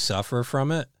ones who suffer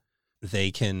from it,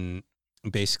 they can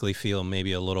basically feel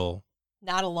maybe a little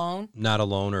not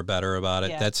alone or better about it.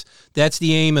 Yeah. That's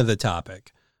the aim of the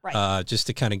topic. Right. Just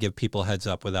to kind of give people a heads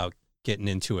up without getting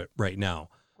into it right now.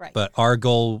 Right. But our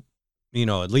goal,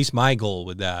 at least my goal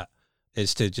with that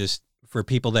is to just, for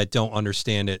people that don't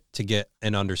understand it, to get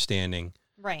an understanding.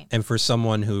 Right. And for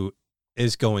someone who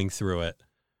is going through it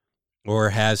or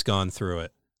has gone through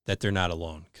it, that they're not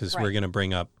alone. Because we're going to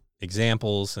bring up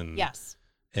examples and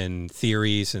and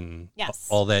theories and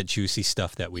all that juicy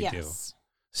stuff that we do.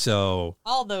 So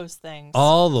all those things.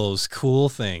 All those cool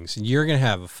things. And you're going to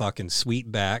have a fucking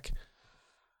sweet back.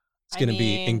 It's going to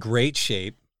be in great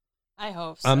shape. I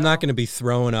hope so. I'm not going to be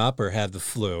throwing up or have the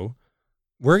flu.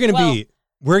 We're going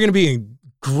to be in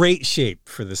great shape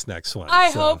for this next one.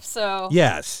 I hope so.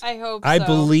 Yes. I hope so. I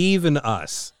believe in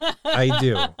us. I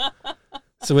do.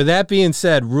 So with that being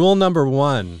said, rule number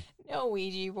 1. No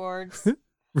Ouija boards.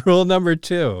 Rule number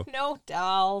 2. No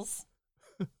dolls.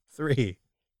 3.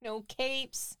 No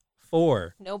capes.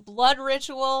 4. No blood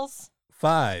rituals.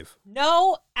 5.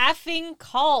 No effing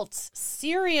cults.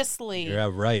 Seriously. Yeah,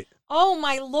 right. Oh,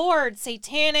 my Lord.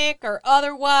 Satanic or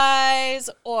otherwise,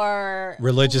 or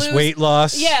religious weight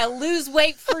loss. Yeah, lose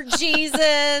weight for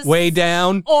Jesus. Way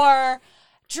down. Or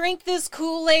drink this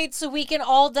Kool-Aid so we can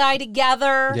all die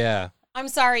together. Yeah. I'm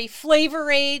sorry,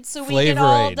 Flavor Aid so we can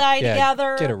all die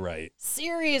together. Get it right.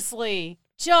 Seriously.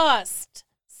 Just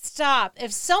stop.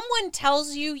 If someone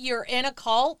tells you you're in a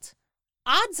cult,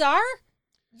 odds are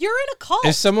you're in a cult.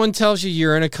 If someone tells you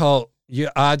you're in a cult,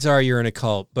 odds are you're in a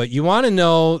cult. But you want to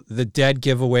know the dead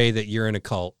giveaway that you're in a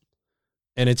cult.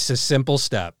 And it's a simple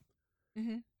step.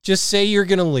 Mm-hmm. Just say you're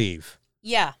going to leave.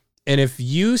 Yeah. And if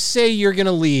you say you're going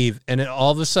to leave and then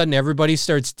all of a sudden everybody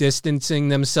starts distancing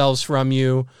themselves from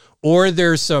you, or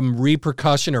there's some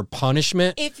repercussion or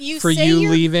punishment for you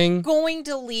leaving, going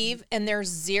to leave and there's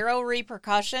zero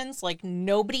repercussions, like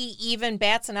nobody even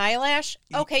bats an eyelash,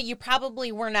 okay, you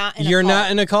probably were not in a cult. You're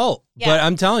not in a cult. Yeah. But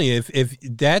I'm telling you, if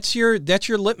that's your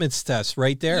litmus test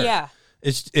right there. Yeah.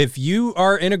 It's if you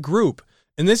are in a group,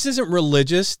 and this isn't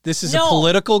religious, this is a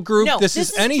political group, this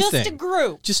is anything. Just a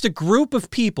group. Just a group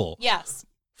of people. Yes.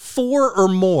 4 or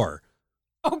more.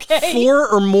 Okay. 4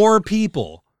 or more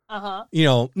people. Uh-huh.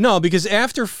 No, because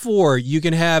after 4, you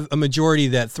can have a majority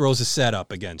that throws a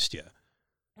setup against you.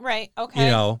 Right,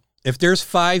 okay. If there's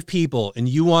 5 people and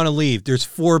you want to leave, there's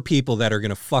 4 people that are going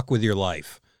to fuck with your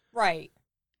life. Right.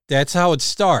 That's how it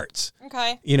starts.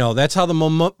 Okay. That's how the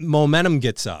momentum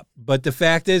gets up. But the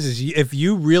fact is if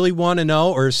you really want to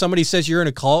know, or somebody says you're in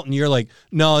a cult and you're like,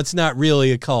 no, it's not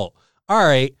really a cult. All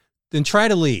right, then try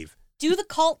to leave. Do the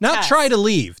cult Not test. try to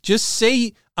leave. Just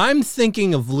say, I'm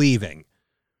thinking of leaving.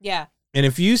 Yeah. And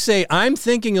if you say, I'm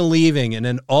thinking of leaving, and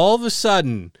then all of a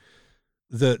sudden,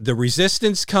 the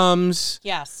resistance comes.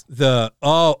 Yes.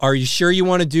 Are you sure you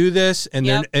want to do this? And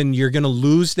Yep. and you're going to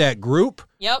lose that group.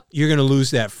 Yep. You're going to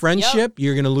lose that friendship.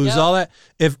 You're going to lose all that.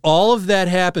 If all of that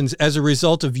happens as a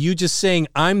result of you just saying,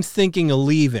 I'm thinking of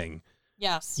leaving,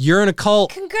 Yes. you're in a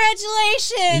cult.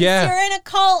 Congratulations. Yeah. You're in a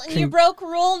cult and you broke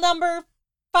rule number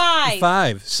 5.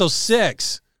 5. So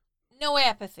 6. No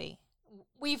apathy.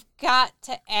 We've got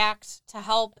to act to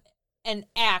help and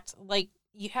act. Like,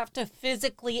 you have to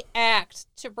physically act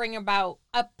to bring about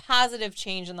a positive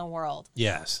change in the world.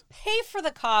 Yes. Pay for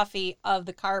the coffee of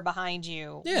the car behind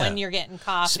you when you're getting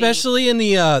coffee. Especially in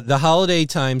the holiday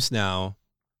times now,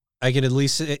 I can at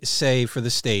least say for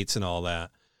the States and all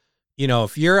that. You know,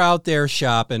 if you're out there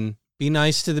shopping, be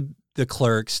nice to the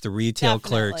clerks, the retail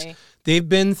clerks. They've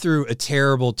been through a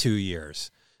terrible 2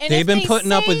 years. And they've been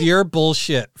putting up with your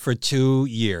bullshit for 2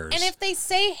 years. And if they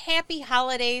say happy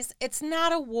holidays, it's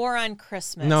not a war on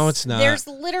Christmas. No, it's not. There's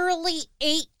literally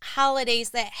 8 holidays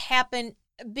that happen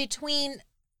between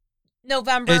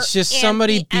November it's just and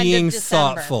somebody the end being of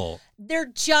December. thoughtful.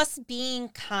 They're just being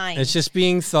kind. It's just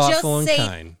being thoughtful just and say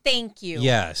kind. Thank you.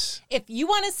 Yes. If you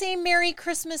want to say Merry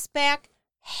Christmas back,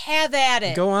 have at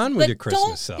it. Go on with but your Christmas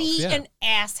don't self. be Yeah. an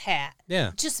asshat.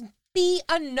 Yeah. Just be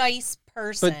a nice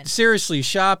person. But seriously,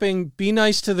 shopping, be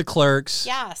nice to the clerks.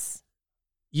 Yes.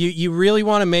 You really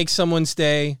want to make someone's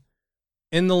day.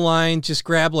 In the line, just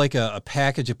grab like a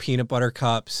package of peanut butter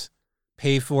cups,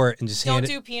 pay for it, and just hand it.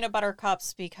 Don't do peanut butter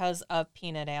cups because of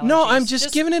peanut allergies. No, I'm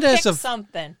just giving it as pick a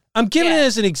something. I'm giving it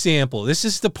as an example. This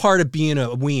is the part of being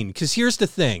a ween. Because here's the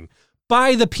thing.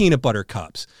 Buy the peanut butter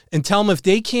cups and tell them if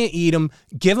they can't eat them,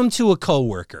 give them to a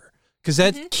coworker. Because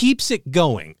that keeps it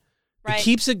going. Right. It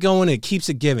keeps it going. It keeps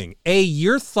it giving.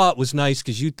 Your thought was nice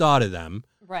because you thought of them.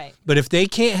 Right. But if they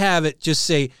can't have it, just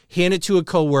say, hand it to a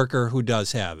coworker who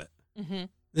does have it. Mm-hmm.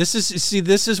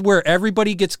 This is where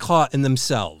everybody gets caught in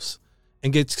themselves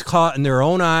and gets caught in their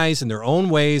own eyes and their own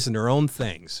ways and their own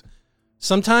things.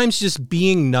 Sometimes just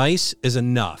being nice is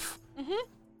enough. Mm-hmm.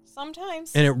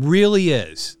 Sometimes. And it really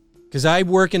is. Because I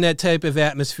work in that type of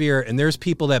atmosphere and there's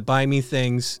people that buy me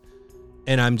things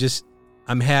and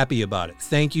I'm happy about it.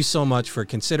 Thank you so much for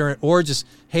considering it. Or just,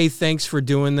 hey, thanks for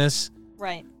doing this.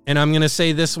 Right. And I'm going to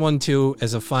say this one too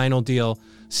as a final deal.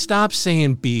 Stop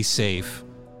saying be safe.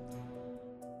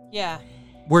 Yeah.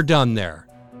 We're done there.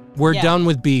 We're done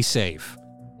with be safe.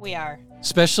 We are.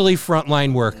 Especially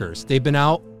frontline workers. They've been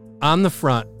out on the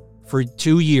front for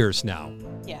 2 years now.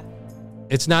 Yeah.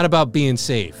 It's not about being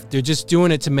safe. They're just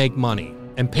doing it to make money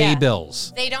and pay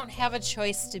bills. They don't have a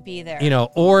choice to be there. You know,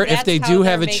 or That's if they how do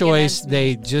they're have a making choice, ends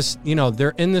they meet. just,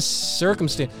 they're in this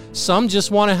circumstance. Some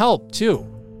just want to help too.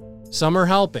 Some are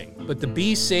helping. But the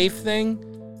be safe thing,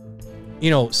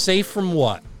 safe from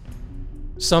what?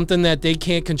 Something that they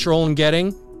can't control and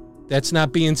getting? That's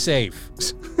not being safe.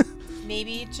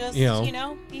 Maybe just,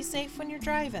 be safe when you're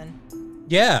driving.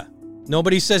 Yeah.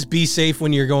 Nobody says be safe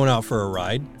when you're going out for a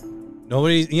ride.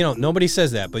 Nobody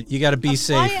says that, but you got to be Apply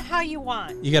safe. it how you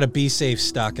want. You got to be safe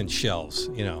stocking shelves,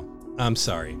 I'm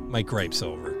sorry. My gripe's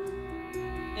over.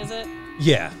 Is it?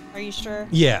 Yeah. Are you sure?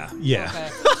 Yeah. Okay.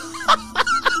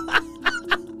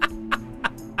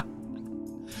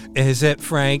 Is it,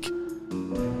 Frank?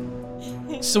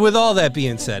 So with all that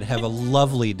being said, have a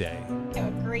lovely day. Have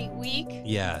a great week.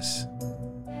 Yes.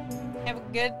 Have a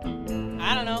good,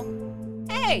 I don't know.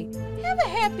 Hey, have a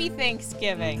happy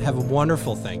Thanksgiving. Have a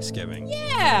wonderful Thanksgiving.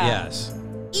 Yeah. Yes.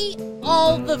 Eat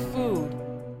all the food.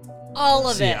 All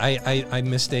of it. I'm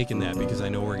mistaken that because I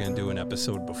know we're going to do an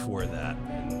episode before that.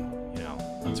 And,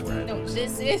 that's where No,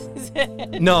 this is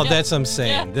it. No, that's what I'm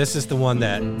saying. This is the one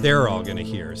that they're all going to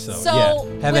hear. So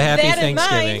yeah. Have a with happy that in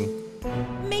Thanksgiving.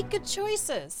 mind, make good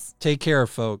choices. Take care,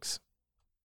 folks.